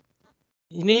 But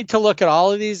you need to look at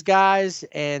all of these guys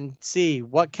and see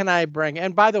what can I bring.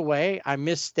 And by the way, I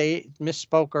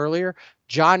misspoke earlier.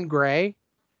 Jon Gray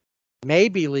may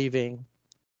be leaving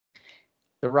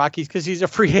the Rockies because he's a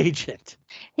free agent.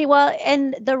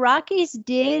 And the Rockies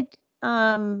did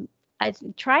I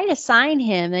try to sign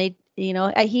him. He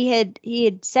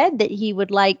had said that he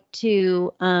would like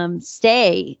to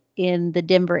stay in the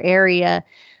Denver area,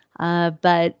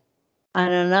 but I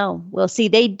don't know. We'll see.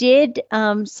 They did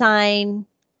sign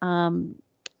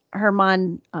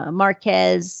Herman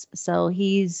Marquez, so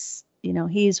he's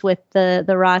with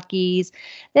the Rockies.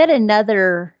 They had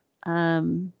another.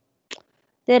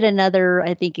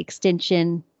 I think,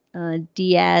 extension,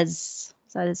 Diaz,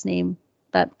 is that his name?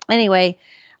 But anyway,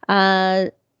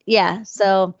 yeah.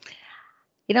 So,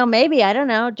 maybe, I don't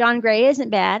know. Jon Gray isn't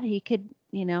bad. He could,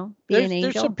 be an angel.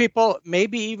 There's some people,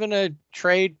 maybe even a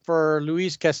trade for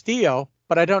Luis Castillo,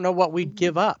 but I don't know what we'd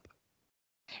give up.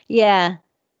 Yeah,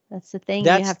 that's the thing.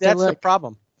 That's the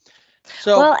problem.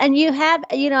 So, well, and you have,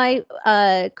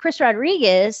 Chris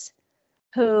Rodriguez,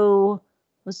 who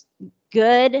was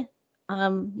good.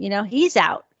 He's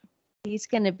out. He's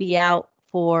going to be out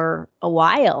for a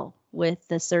while with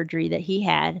the surgery that he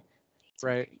had.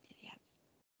 Right.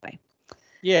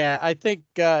 Yeah, I think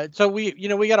so. We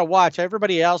got to watch.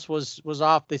 Everybody else was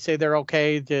off. They say they're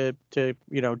okay to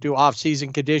do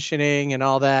off-season conditioning and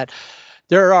all that.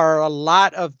 There are a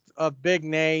lot of big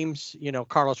names.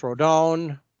 Carlos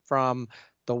Rodon from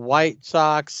the White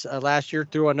Sox last year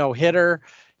threw a no-hitter.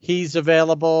 He's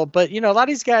available, but a lot of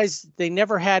these guys, they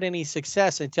never had any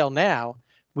success until now.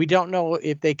 We don't know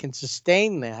if they can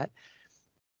sustain that.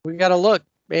 We got to look,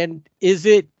 and is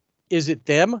it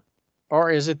them or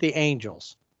is it the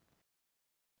Angels?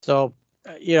 So,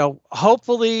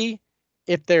 hopefully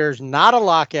if there's not a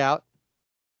lockout,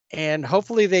 and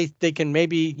hopefully they can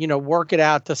maybe, work it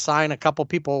out to sign a couple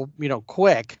people,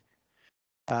 quick.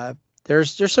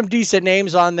 There's some decent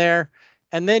names on there,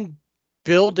 and then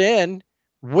build in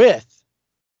with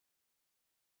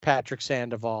Patrick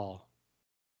Sandoval,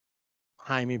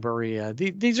 Jaime Barria.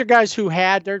 These are guys who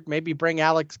had their, maybe bring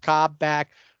Alex Cobb back.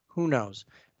 Who knows?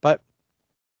 But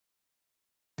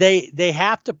they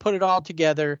have to put it all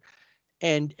together,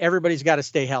 and everybody's got to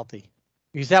stay healthy,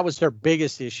 because that was their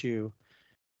biggest issue.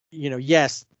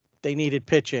 Yes, they needed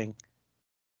pitching,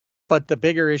 but the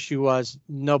bigger issue was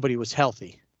nobody was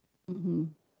healthy. Mm-hmm.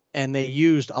 And they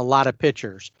used a lot of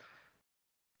pitchers.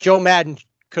 Joe Maddon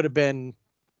could have been,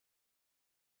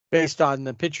 based on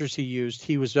the pitchers he used,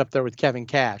 he was up there with Kevin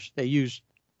Cash. They used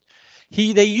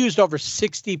over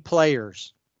 60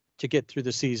 players to get through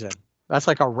the season. That's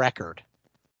like a record.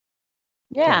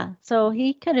 Yeah, so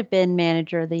he could have been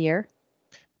manager of the year.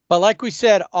 But like we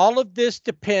said, all of this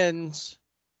depends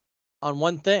on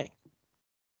one thing,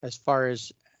 as far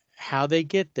as how they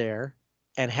get there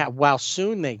and how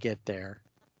soon they get there.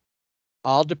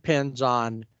 All depends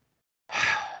on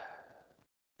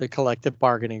the collective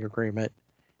bargaining agreement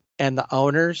and the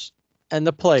owners and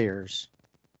the players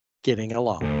getting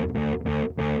along.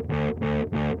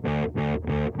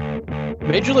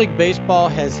 Major League Baseball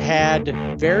has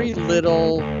had very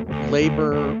little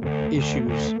labor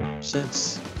issues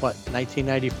since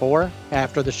 1994,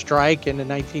 after the strike in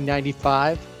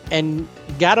 1995, and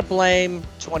got to blame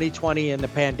 2020 and the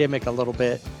pandemic a little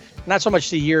bit. Not so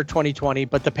much the year 2020,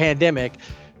 but the pandemic,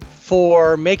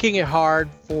 for making it hard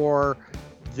for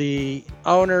the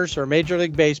owners or Major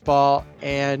League Baseball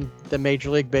and the Major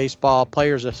League Baseball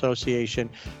Players Association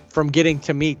from getting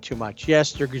to meet too much.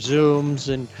 Yes, there are Zooms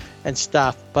and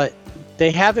stuff, but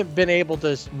they haven't been able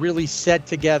to really set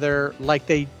together like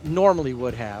they normally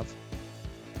would have.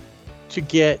 to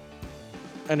get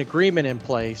an agreement in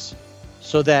place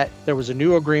so that there was a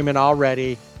new agreement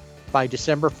already by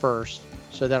December 1st,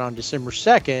 so that on December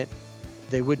 2nd,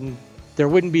 there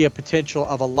wouldn't be a potential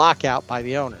of a lockout by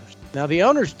the owners. Now, the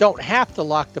owners don't have to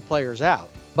lock the players out,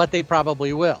 but they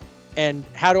probably will. And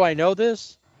how do I know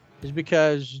this? Is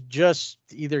because just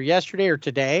either yesterday or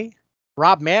today,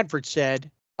 Rob Manfred said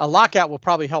a lockout will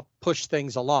probably help push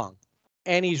things along.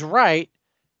 And he's right,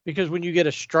 because when you get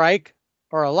a strike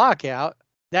or a lockout,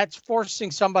 that's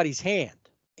forcing somebody's hand.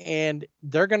 And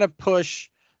they're going to push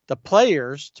the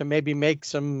players to maybe make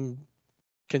some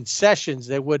concessions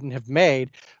they wouldn't have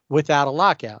made without a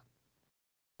lockout.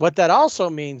 What that also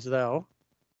means, though,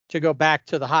 to go back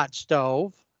to the hot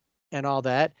stove and all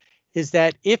that, is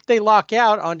that if they lock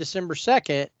out on December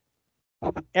 2nd,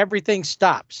 everything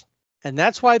stops. And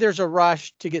that's why there's a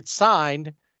rush to get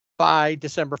signed by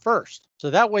December 1st. So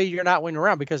that way you're not waiting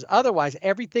around, because otherwise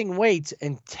everything waits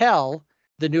until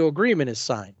the new agreement is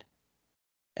signed.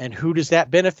 And who does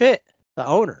that benefit? The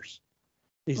owners.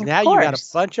 Because now you got a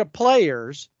bunch of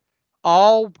players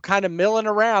all kind of milling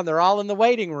around. They're all in the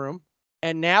waiting room.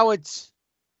 And now it's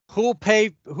who'll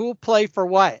play for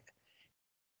what?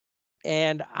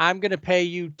 And I'm going to pay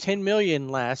you $10 million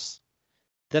less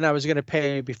than I was going to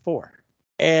pay you before.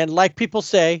 And like people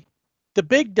say, the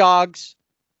big dogs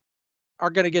are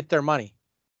going to get their money.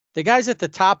 The guys at the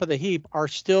top of the heap are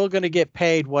still going to get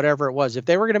paid whatever it was. If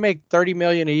they were going to make $30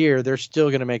 million a year, they're still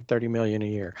going to make $30 million a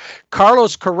year.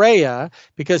 Carlos Correa,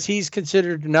 because he's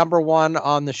considered number one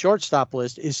on the shortstop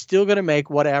list, is still going to make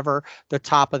whatever the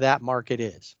top of that market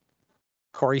is.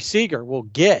 Corey Seager will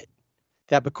get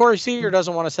that, but Corey Seager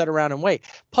doesn't want to sit around and wait.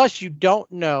 Plus, you don't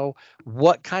know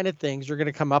what kind of things are going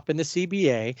to come up in the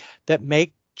CBA that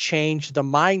make change the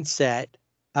mindset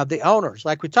of the owners.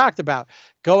 Like we talked about,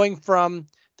 going from,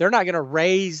 they're not going to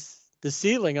raise the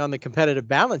ceiling on the competitive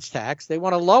balance tax. They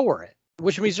want to lower it,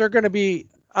 which means they're going to be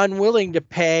unwilling to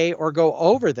pay or go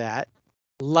over that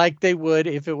like they would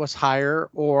if it was higher,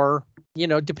 or,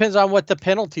 depends on what the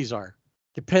penalties are.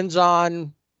 Depends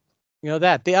on,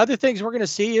 that. The other things we're going to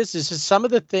see is some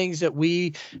of the things that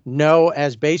we know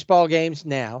as baseball games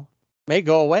now may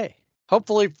go away.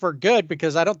 Hopefully for good,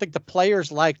 because I don't think the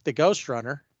players like the ghost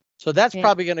runner. So that's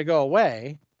probably going to go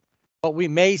away. But we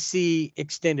may see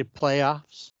extended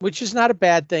playoffs, which is not a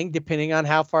bad thing, depending on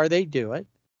how far they do it.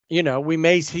 We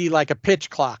may see like a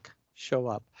pitch clock show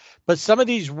up. But some of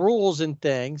these rules and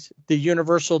things, the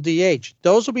universal DH,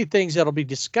 those will be things that'll be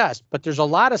discussed. But there's a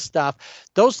lot of stuff.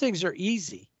 Those things are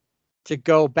easy to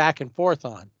go back and forth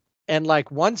on. And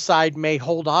like one side may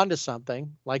hold on to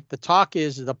something. Like the talk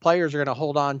is the players are going to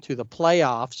hold on to the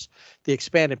playoffs, the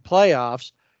expanded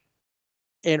playoffs,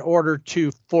 in order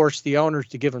to force the owners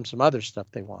to give them some other stuff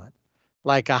they want,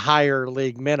 like a higher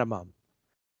league minimum,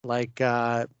 like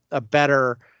a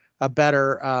better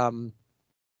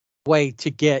way to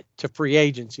get to free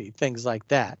agency, things like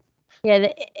that. Yeah,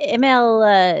 the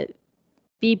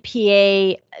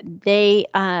MLBPA, they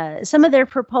some of their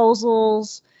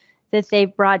proposals that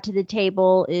they've brought to the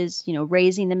table is,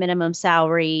 raising the minimum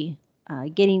salary,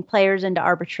 getting players into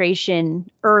arbitration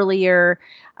earlier,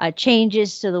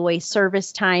 changes to the way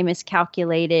service time is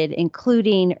calculated,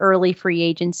 including early free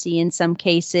agency in some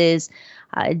cases,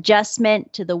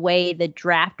 adjustment to the way the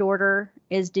draft order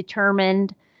is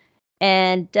determined.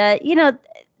 And,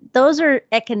 those are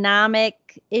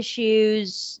economic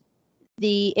issues.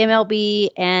 The MLB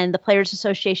and the Players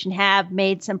Association have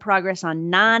made some progress on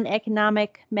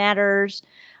non-economic matters,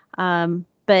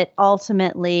 but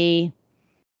ultimately,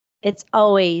 it's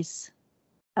always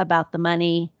about the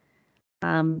money.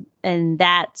 And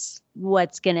that's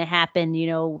what's going to happen,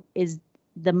 is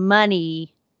the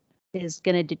money is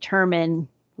going to determine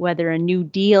whether a new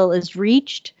deal is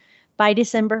reached by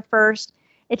December 1st.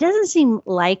 It doesn't seem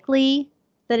likely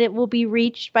that it will be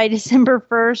reached by December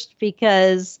 1st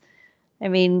because,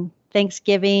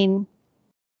 Thanksgiving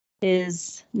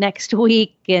is next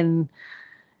week, and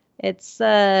it's,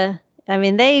 they've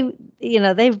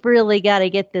really got to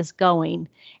get this going.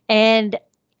 And,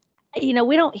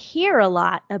 we don't hear a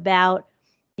lot about,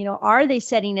 are they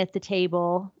sitting at the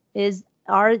table?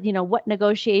 What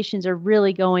negotiations are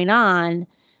really going on?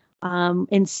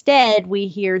 Instead, we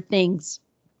hear things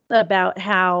about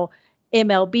how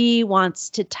MLB wants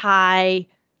to tie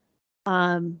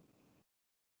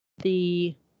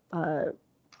the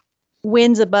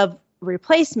wins above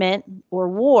replacement or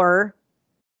WAR,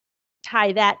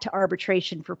 tie that to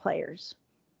arbitration for players.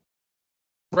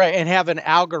 Right, and have an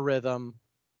algorithm.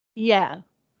 Yeah.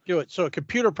 Do it. So a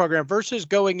computer program versus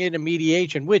going into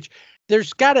mediation, which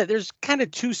there's kind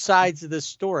of two sides of this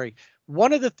story.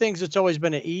 One of the things that's always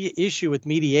been an issue with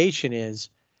mediation is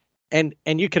And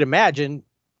you could imagine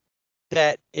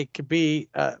that it could be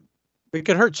it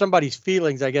could hurt somebody's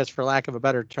feelings, I guess, for lack of a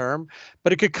better term,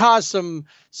 but it could cause some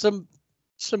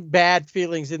bad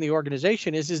feelings in the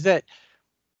organization. Is that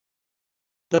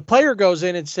the player goes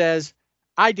in and says,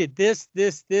 I did this,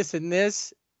 and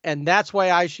this, and that's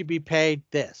why I should be paid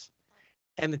this.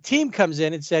 And the team comes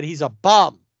in and said he's a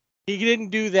bum. He didn't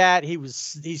do that. He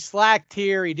slacked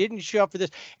here. He didn't show up for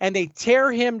this. And they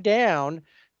tear him down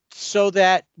so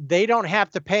that they don't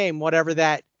have to pay him whatever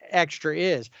that extra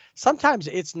is. Sometimes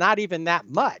it's not even that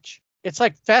much. It's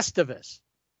like Festivus.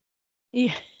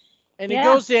 Yeah. And he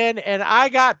goes in and I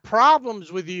got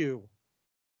problems with you,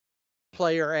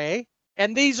 player A.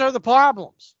 And these are the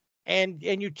problems. And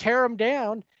you tear them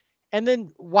down. And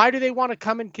then why do they want to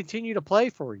come and continue to play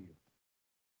for you?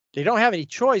 They don't have any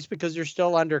choice because they're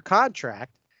still under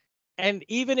contract. And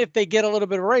even if they get a little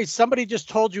bit of a raise, somebody just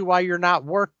told you why you're not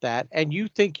worth that. And you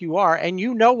think you are, and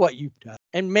you know what you've done.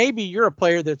 And maybe you're a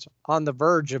player that's on the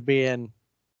verge of being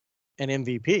an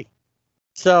MVP.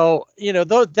 So,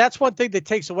 that's one thing that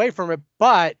takes away from it.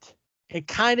 But it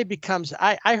kind of becomes,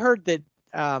 I heard that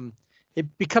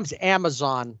it becomes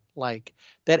Amazon-like,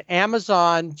 that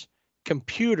Amazon's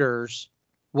computers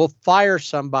will fire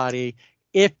somebody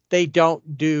if they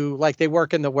don't do, like they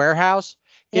work in the warehouse.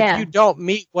 If you don't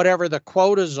meet whatever the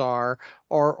quotas are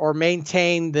or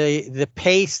maintain the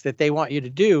pace that they want you to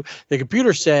do, the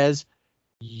computer says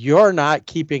you're not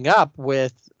keeping up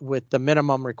with the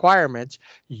minimum requirements.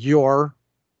 You're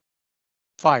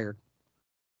fired.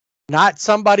 Not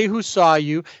somebody who saw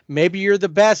you. Maybe you're the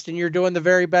best and you're doing the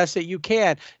very best that you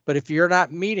can. But if you're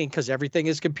not meeting, because everything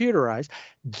is computerized,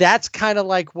 that's kind of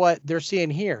like what they're seeing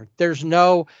here.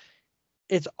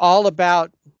 It's all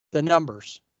about the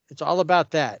numbers. It's all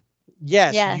about that.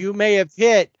 Yes, you may have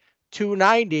hit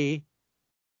 290,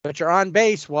 but your on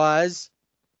base was,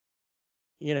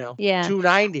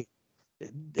 290.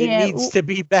 It needs to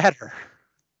be better.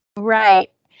 Right.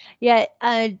 Yeah.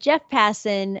 Jeff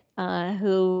Passan,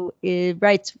 who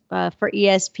writes for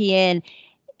ESPN,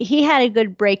 he had a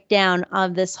good breakdown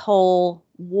of this whole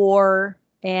war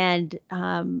and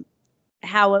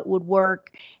how it would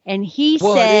work. And he said,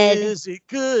 what is it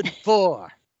good for?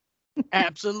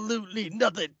 Absolutely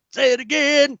nothing. Say it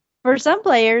again. For some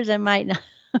players, it might not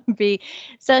be.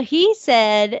 So he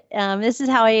said, this is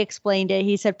how he explained it.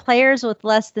 He said players with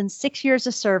less than 6 years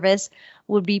of service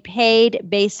would be paid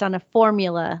based on a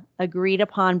formula agreed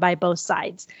upon by both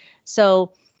sides.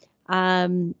 So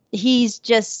he's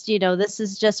just, this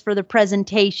is just for the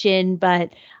presentation,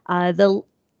 but the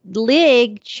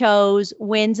league chose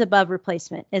wins above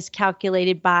replacement as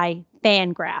calculated by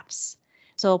Fangraphs.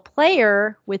 So a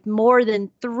player with more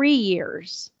than 3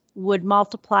 years would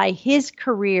multiply his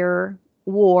career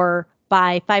WAR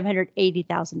by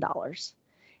 $580,000.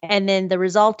 And then the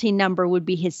resulting number would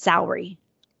be his salary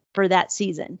for that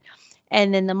season.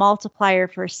 And then the multiplier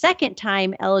for a second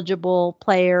time eligible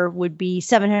player would be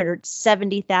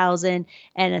 $770,000,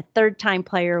 and a third time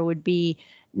player would be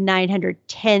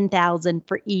 $910,000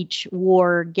 for each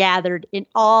WAR gathered in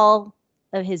all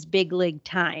of his big league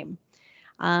time.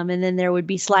 And then there would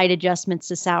be slight adjustments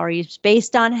to salaries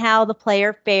based on how the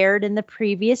player fared in the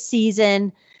previous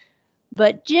season.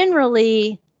 But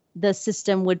generally, the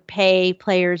system would pay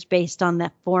players based on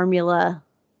that formula,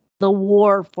 the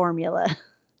WAR formula.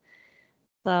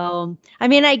 So, I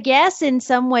mean, I guess in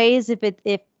some ways,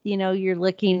 if you're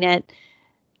looking at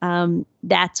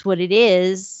that's what it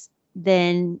is,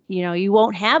 then, you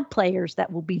won't have players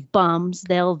that will be bums.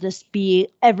 They'll just be,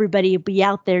 everybody will be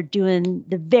out there doing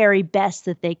the very best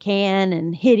that they can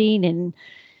and hitting and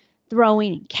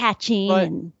throwing and catching. But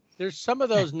and there's some of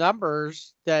those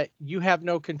numbers that you have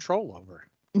no control over.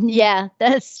 Yeah,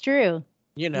 that's true.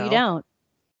 You don't.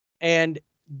 And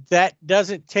that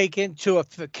doesn't take into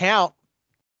account,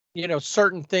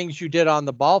 certain things you did on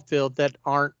the ball field that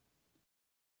aren't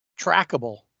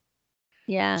trackable.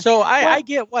 Yeah. So I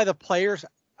get why the players,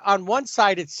 on one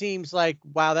side, it seems like,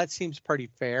 wow, that seems pretty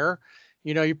fair.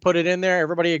 You put it in there,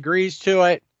 everybody agrees to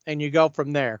it, and you go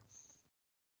from there.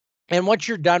 And once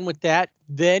you're done with that,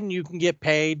 then you can get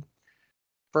paid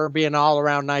for being an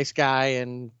all-around nice guy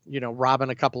and, robbing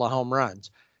a couple of home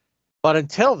runs. But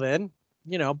until then,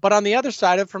 but on the other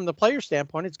side of, from the player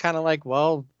standpoint, it's kind of like,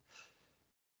 well,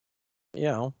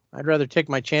 I'd rather take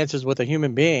my chances with a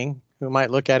human being who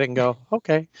might look at it and go,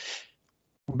 okay.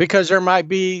 Because there might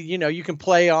be, you can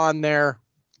play on their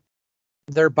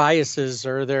biases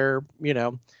or their,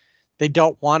 they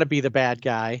don't want to be the bad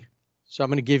guy. So I'm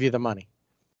going to give you the money.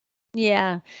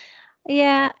 Yeah.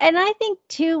 Yeah. And I think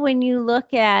too, when you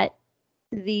look at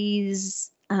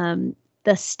these, the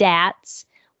stats,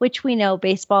 which we know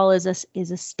baseball is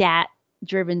a stat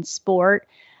driven sport.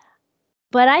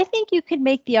 But I think you could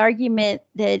make the argument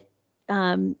that,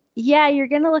 you're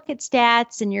going to look at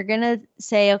stats and you're going to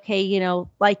say, okay,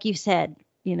 like you said,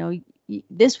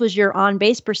 this was your on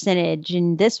base percentage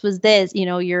and this was this,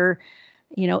 your,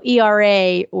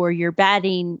 ERA or your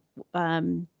batting,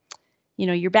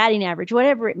 your batting average,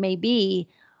 whatever it may be.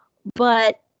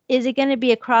 But is it going to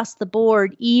be across the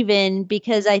board even?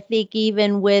 Because I think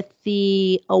even with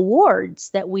the awards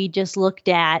that we just looked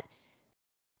at,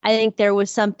 I think there was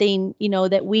something,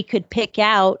 that we could pick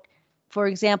out, for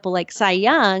example, like Cy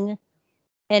Young.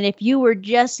 And if you were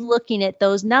just looking at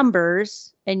those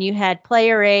numbers and you had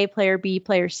player A, player B,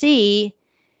 player C,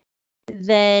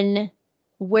 then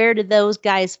where do those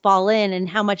guys fall in and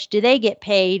how much do they get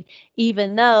paid,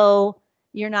 even though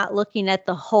you're not looking at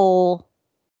the whole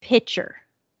picture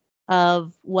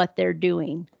of what they're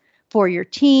doing for your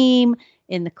team,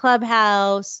 in the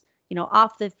clubhouse,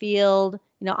 off the field,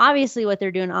 obviously what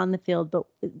they're doing on the field,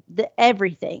 but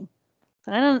everything.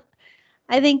 So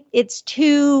I think it's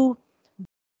too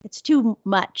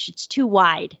much. It's too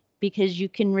wide, because you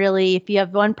can really, if you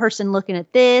have one person looking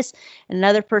at this and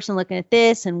another person looking at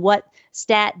this, and what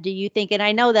stat do you think? And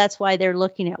I know that's why they're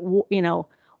looking at,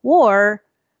 WAR,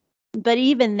 but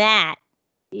even that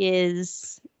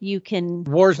is,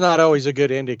 WAR's not always a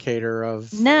good indicator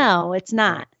of. No, it's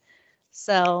not.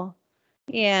 So,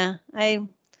 yeah, I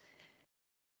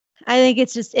think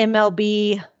it's just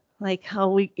MLB, like how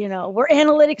we're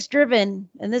analytics driven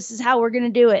and this is how we're going to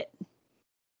do it.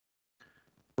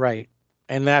 Right.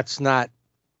 And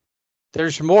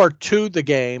there's more to the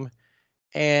game,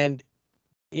 and,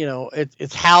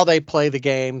 it's how they play the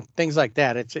game, things like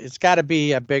that. It's got to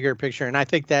be a bigger picture. And I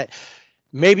think that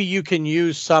maybe you can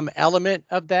use some element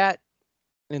of that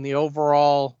in the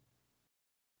overall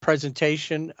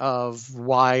presentation of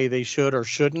why they should or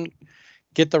shouldn't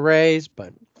get the raise.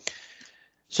 But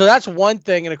so that's one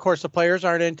thing. And of course, the players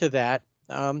aren't into that.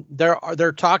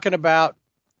 They're talking about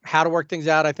how to work things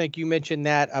out. I think you mentioned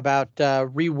that about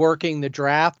reworking the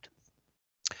draft.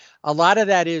 A lot of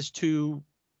that is to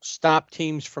stop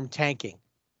teams from tanking.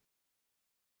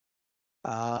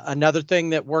 Another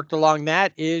thing that worked along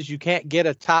that is you can't get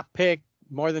a top pick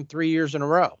more than 3 years in a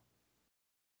row.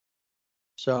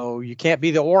 So you can't be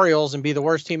the Orioles and be the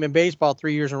worst team in baseball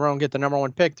 3 years in a row and get the number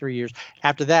one pick 3 years.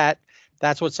 After that,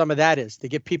 that's what some of that is, to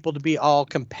get people to be all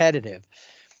competitive,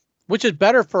 which is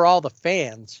better for all the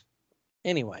fans.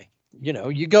 Anyway,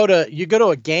 you go to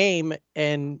a game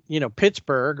and,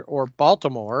 Pittsburgh or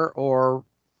Baltimore or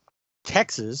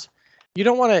Texas, you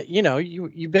don't want to,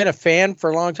 you've been a fan for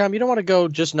a long time. You don't want to go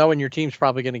just knowing your team's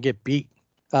probably going to get beat.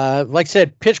 Like I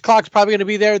said, pitch clock's probably going to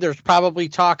be there. There's probably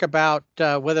talk about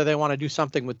whether they want to do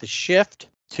something with the shift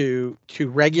to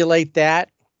regulate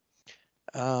that.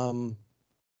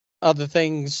 Other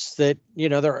things that,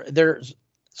 there's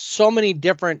so many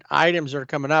different items that are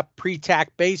coming up.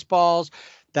 Pre-tack baseballs,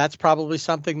 that's probably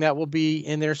something that will be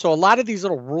in there. So a lot of these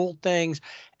little rule things,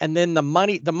 and then the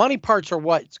money parts are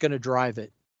what's going to drive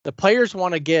it. The players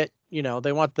want to get,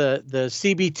 they want the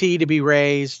CBT to be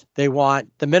raised. They want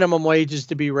the minimum wages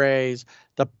to be raised.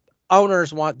 The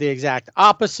owners want the exact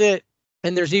opposite.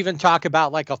 And there's even talk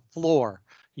about like a floor.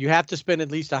 You have to spend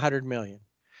at least $100 million.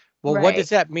 Well, right. What does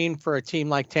that mean for a team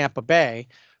like Tampa Bay,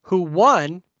 who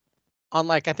won on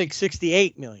I think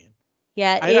 68 million?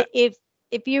 Yeah.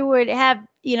 If you would have,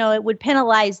 it would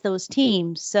penalize those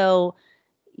teams. So,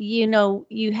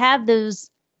 you have those,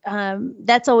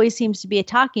 that's always seems to be a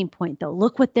talking point though.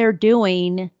 Look what they're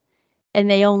doing, and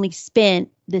they only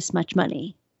spent this much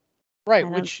money. Right.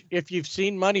 Which, if you've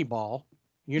seen Moneyball,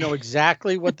 you know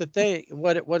exactly what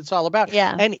what it's all about.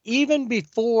 Yeah. And even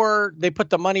before they put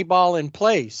the Moneyball in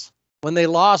place, when they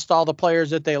lost all the players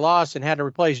that they lost and had to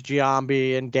replace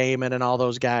Giambi and Damon and all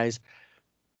those guys,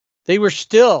 they were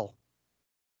still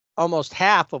almost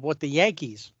half of what the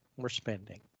Yankees were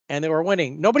spending, and they were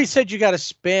winning. Nobody said you got to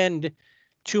spend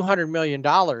 $200 million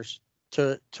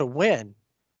to win,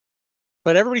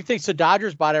 but everybody thinks the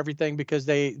Dodgers bought everything because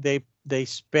they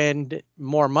spend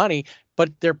more money,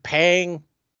 but they're paying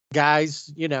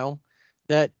guys,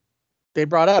 that they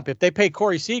brought up. If they pay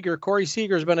Corey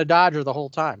Seager's been a Dodger the whole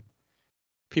time.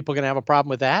 People are going to have a problem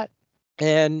with that.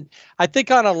 And I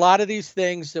think on a lot of these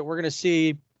things that we're going to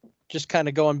see, just kind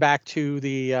of going back to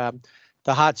the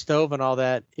hot stove and all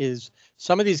that, is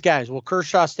some of these guys. Will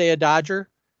Kershaw stay a Dodger?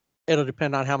 It'll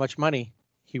depend on how much money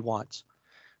he wants.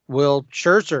 Will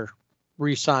Scherzer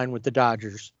re-sign with the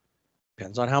Dodgers?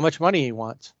 Depends on how much money he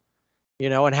wants,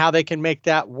 and how they can make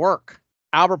that work.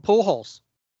 Albert Pujols.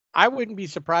 I wouldn't be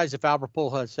surprised if Albert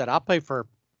Pujols said, I'll pay for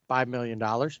 $5 million.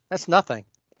 That's nothing.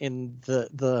 in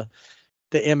the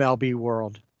MLB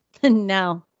world.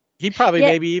 No. He'd probably Yeah.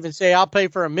 maybe even say, I'll pay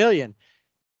for $1 million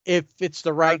if it's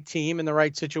the right team in the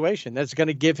right situation. That's going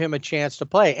to give him a chance to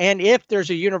play. And if there's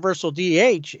a universal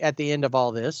DH at the end of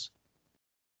all this,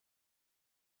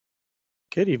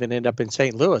 could even end up in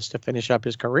St. Louis to finish up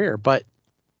his career. But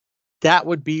that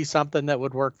would be something that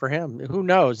would work for him. Who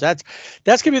knows? That's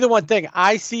going to be the one thing.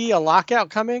 I see a lockout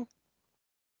coming.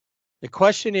 The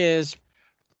question is,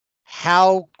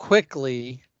 how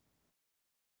quickly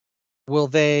will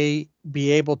they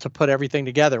be able to put everything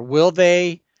together? Will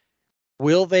they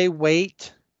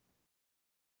wait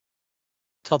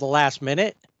till the last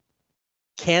minute?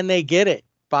 Can they get it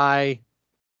by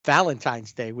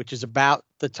Valentine's Day, which is about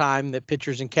the time that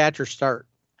pitchers and catchers start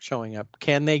showing up?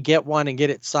 Can they get one and get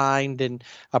it signed and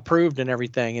approved and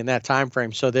everything in that time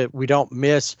frame so that we don't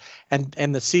miss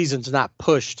and the season's not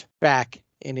pushed back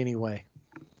in any way?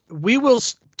 We will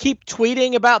keep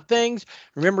tweeting about things.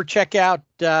 Remember, check out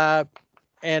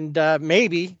and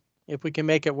maybe if we can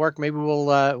make it work, maybe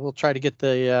we'll try to get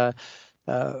the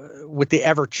with the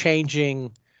ever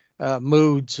changing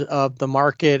moods of the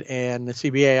market and the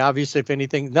CBA. Obviously, if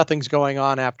anything, nothing's going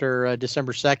on after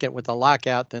December 2nd with the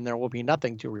lockout, then there will be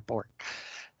nothing to report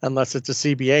unless it's a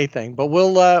CBA thing. But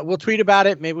we'll tweet about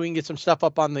it. Maybe we can get some stuff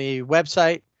up on the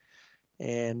website.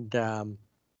 And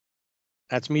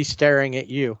that's me staring at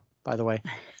you, by the way.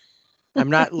 I'm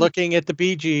not looking at the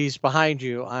Bee Gees behind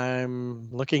you. I'm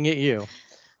looking at you.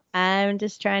 I'm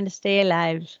just trying to stay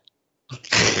alive.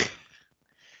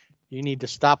 You need to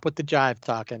stop with the jive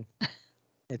talking.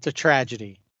 It's a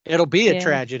tragedy. It'll be a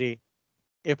tragedy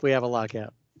if we have a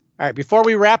lockout. All right, before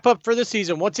we wrap up for the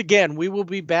season, once again, we will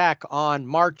be back on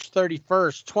March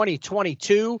 31st,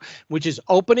 2022, which is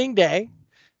opening day.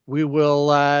 We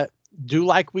will do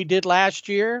like we did last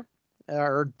year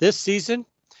or this season,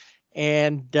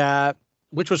 and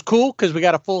which was cool because we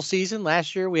got a full season.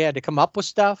 Last year, we had to come up with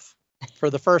stuff for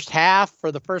the first half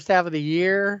of the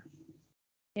year.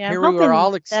 Yeah, here we were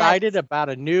all excited about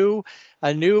a new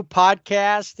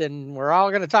podcast, and we're all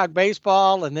going to talk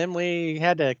baseball. And then we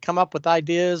had to come up with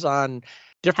ideas on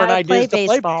different ideas to play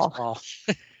baseball.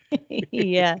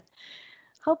 Yeah.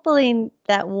 Hopefully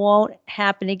that won't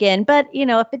happen again. But,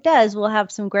 if it does, we'll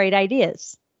have some great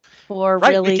ideas for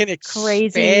really we can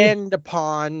expand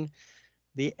upon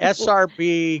the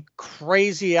SRB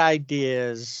crazy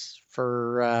ideas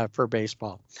for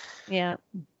baseball. Yeah.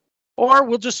 Or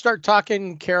we'll just start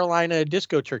talking Carolina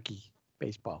disco turkey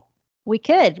baseball. We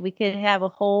could have a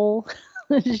whole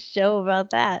show about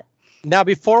that. Now,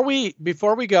 before we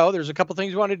go, there's a couple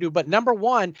things we want to do. But number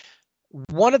one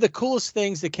of the coolest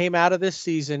things that came out of this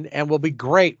season and will be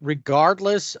great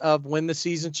regardless of when the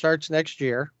season starts next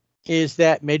year is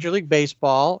that Major League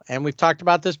Baseball, and we've talked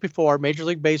about this before, Major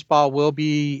League Baseball will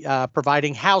be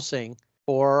providing housing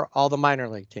for all the minor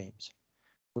league teams,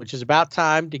 which is about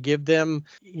time to give them,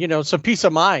 some peace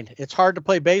of mind. It's hard to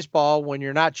play baseball when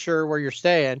you're not sure where you're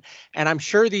staying. And I'm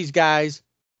sure these guys,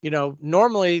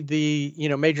 normally the,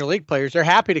 major league players, they're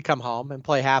happy to come home and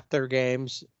play half their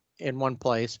games in one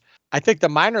place. I think the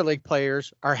minor league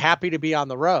players are happy to be on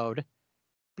the road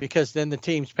because then the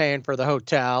team's paying for the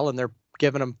hotel and they're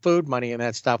giving them food money and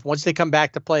that stuff. Once they come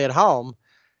back to play at home,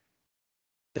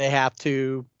 they have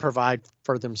to provide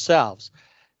for themselves.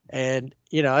 And,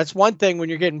 that's one thing when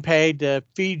you're getting paid to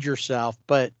feed yourself.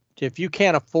 But if you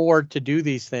can't afford to do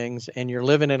these things and you're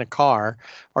living in a car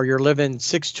or you're living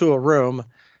 6 to a room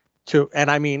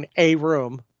and I mean a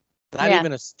room, not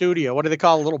even a studio. What do they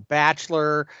call a little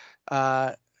bachelor?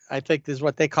 I think is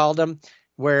what they called them,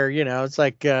 where, it's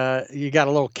like you got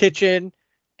a little kitchen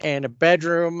and a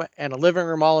bedroom and a living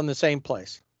room all in the same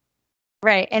place.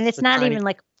 Right. And it's not even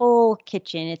like full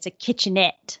kitchen. It's a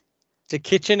kitchenette. It's a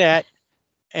kitchenette.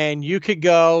 And you could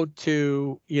go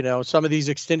to, some of these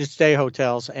extended stay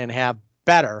hotels and have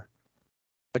better,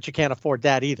 but you can't afford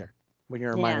that either when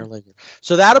you're a minor leaguer.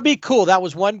 So that'll be cool. That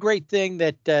was one great thing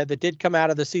that did come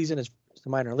out of the season as the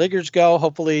minor leaguers go.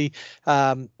 Hopefully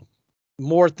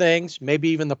more things, maybe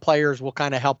even the players will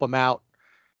kind of help them out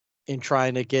in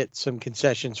trying to get some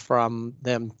concessions from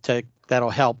them that'll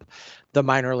help the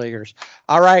minor leaguers.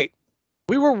 All right.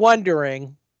 We were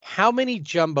wondering how many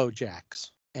Jumbo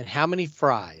Jacks and how many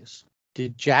fries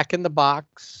did Jack in the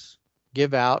Box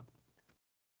give out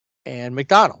and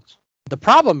McDonald's? The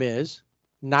problem is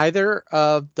neither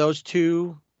of those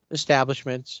two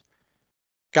establishments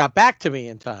got back to me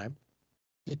in time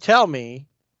to tell me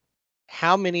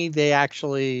how many they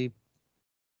actually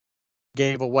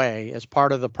gave away as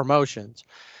part of the promotions.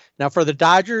 Now, for the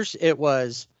Dodgers, it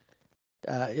was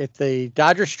if the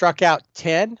Dodgers struck out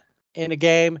 10 in a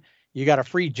game, you got a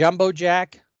free Jumbo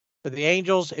Jack For the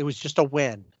Angels, it was just a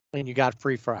win, and you got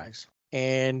free fries.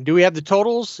 And do we have the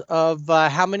totals of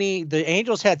how many? The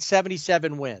Angels had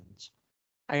 77 wins.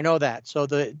 I know that. So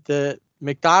the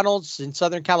McDonald's in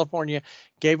Southern California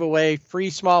gave away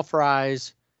free small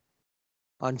fries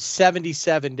on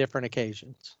 77 different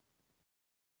occasions.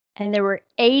 And there were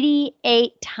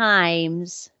 88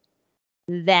 times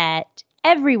that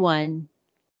everyone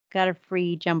got a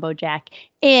free Jumbo Jack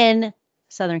in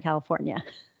Southern California.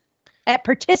 At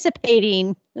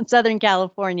participating in Southern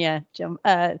California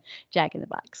Jack in the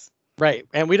Box. Right.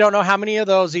 And we don't know how many of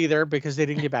those either because they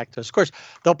didn't get back to us. Of course,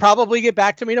 they'll probably get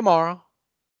back to me tomorrow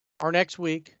or next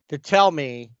week to tell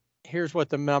me here's what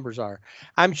the numbers are.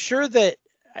 I'm sure that,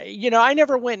 I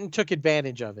never went and took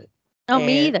advantage of it. Oh,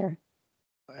 me either.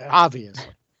 Obviously.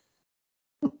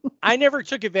 I never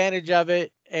took advantage of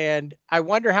it. And I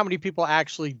wonder how many people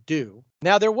actually do.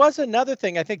 Now, there was another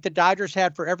thing I think the Dodgers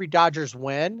had for every Dodgers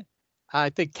win. I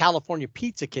think California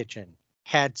Pizza Kitchen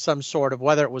had some sort of,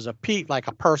 whether it was like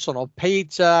a personal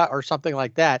pizza or something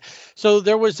like that. So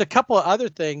there was a couple of other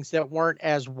things that weren't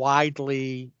as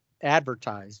widely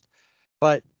advertised,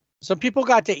 but some people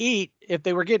got to eat if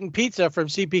they were getting pizza from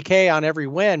CPK on every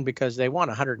win because they won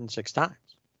 106 times.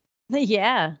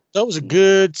 Yeah. So it was a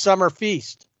good summer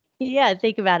feast. Yeah.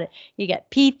 Think about it. You got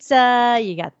pizza,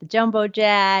 you got the Jumbo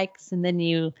Jacks, and then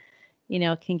you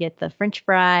can get the French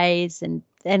fries and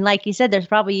like you said, there's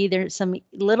probably either some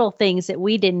little things that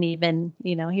we didn't even,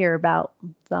 hear about.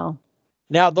 So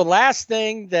now the last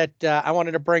thing that I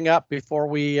wanted to bring up before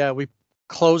we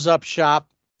close up shop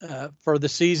for the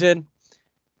season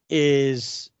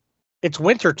is it's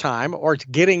winter time, or it's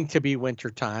getting to be winter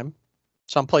time.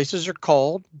 Some places are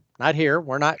cold. Not here.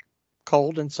 We're not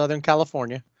cold in Southern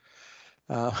California.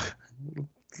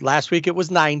 Last week it was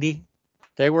 90.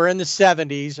 They were in the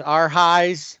 70s.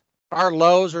 Our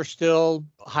lows are still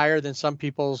higher than some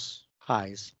people's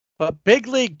highs. But Big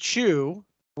League Chew,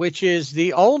 which is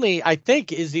the only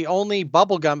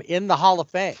bubblegum in the Hall of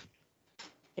Fame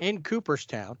in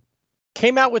Cooperstown,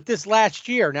 came out with this last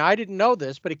year. Now, I didn't know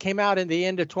this, but it came out in the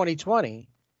end of 2020.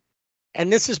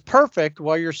 And this is perfect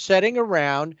while you're sitting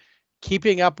around,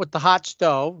 keeping up with the hot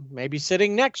stove, maybe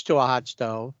sitting next to a hot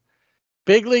stove.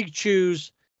 Big League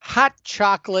Chew's hot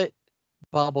chocolate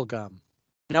bubblegum.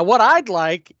 Now, what I'd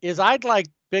like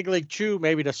Big League Chew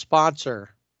maybe to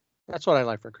sponsor. That's what I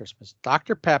like for Christmas.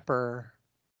 Dr. Pepper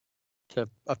to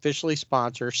officially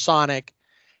sponsor Sonic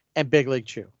and Big League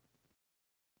Chew.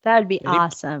 That would be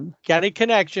awesome. Got any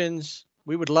connections?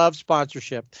 We would love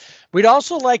sponsorship. We'd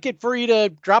also like it for you to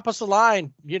drop us a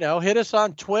line, hit us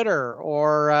on Twitter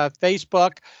or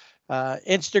Facebook,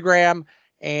 Instagram,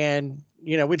 and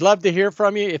we'd love to hear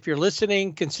from you. If you're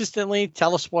listening consistently,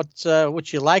 tell us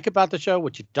what you like about the show,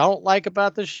 what you don't like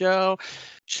about the show.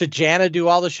 Should Jana do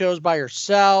all the shows by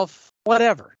herself?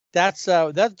 Whatever. Those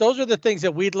are the things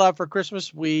that we'd love for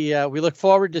Christmas. We look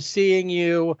forward to seeing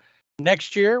you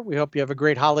next year. We hope you have a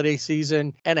great holiday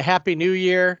season and a happy new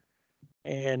year.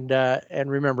 And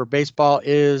remember, baseball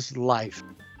is life.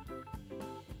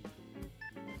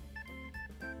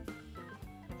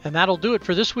 And that'll do it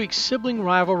for this week's Sibling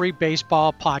Rivalry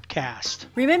Baseball podcast.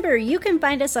 Remember, you can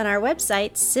find us on our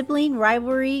website,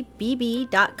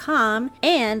 siblingrivalrybb.com,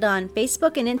 and on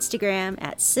Facebook and Instagram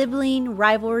at Sibling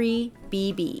Rivalry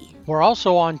BB. We're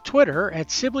also on Twitter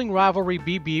at Sibling Rivalry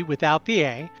BB without the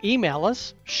A. Email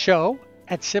us,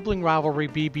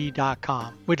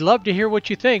 show@siblingrivalrybb.com. We'd love to hear what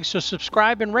you think, so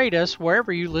subscribe and rate us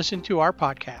wherever you listen to our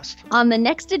podcast. On the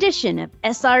next edition of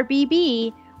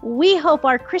SRBB, we hope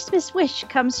our Christmas wish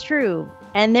comes true,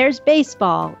 and there's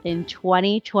baseball in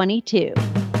 2022.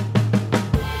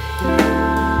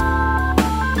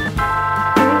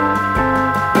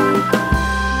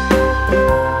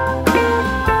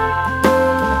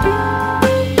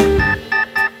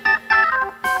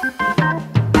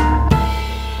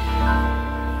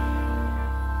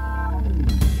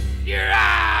 You're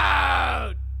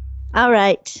out! All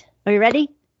right. Are you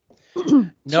ready? No,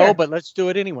 Sure. But let's do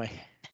it anyway.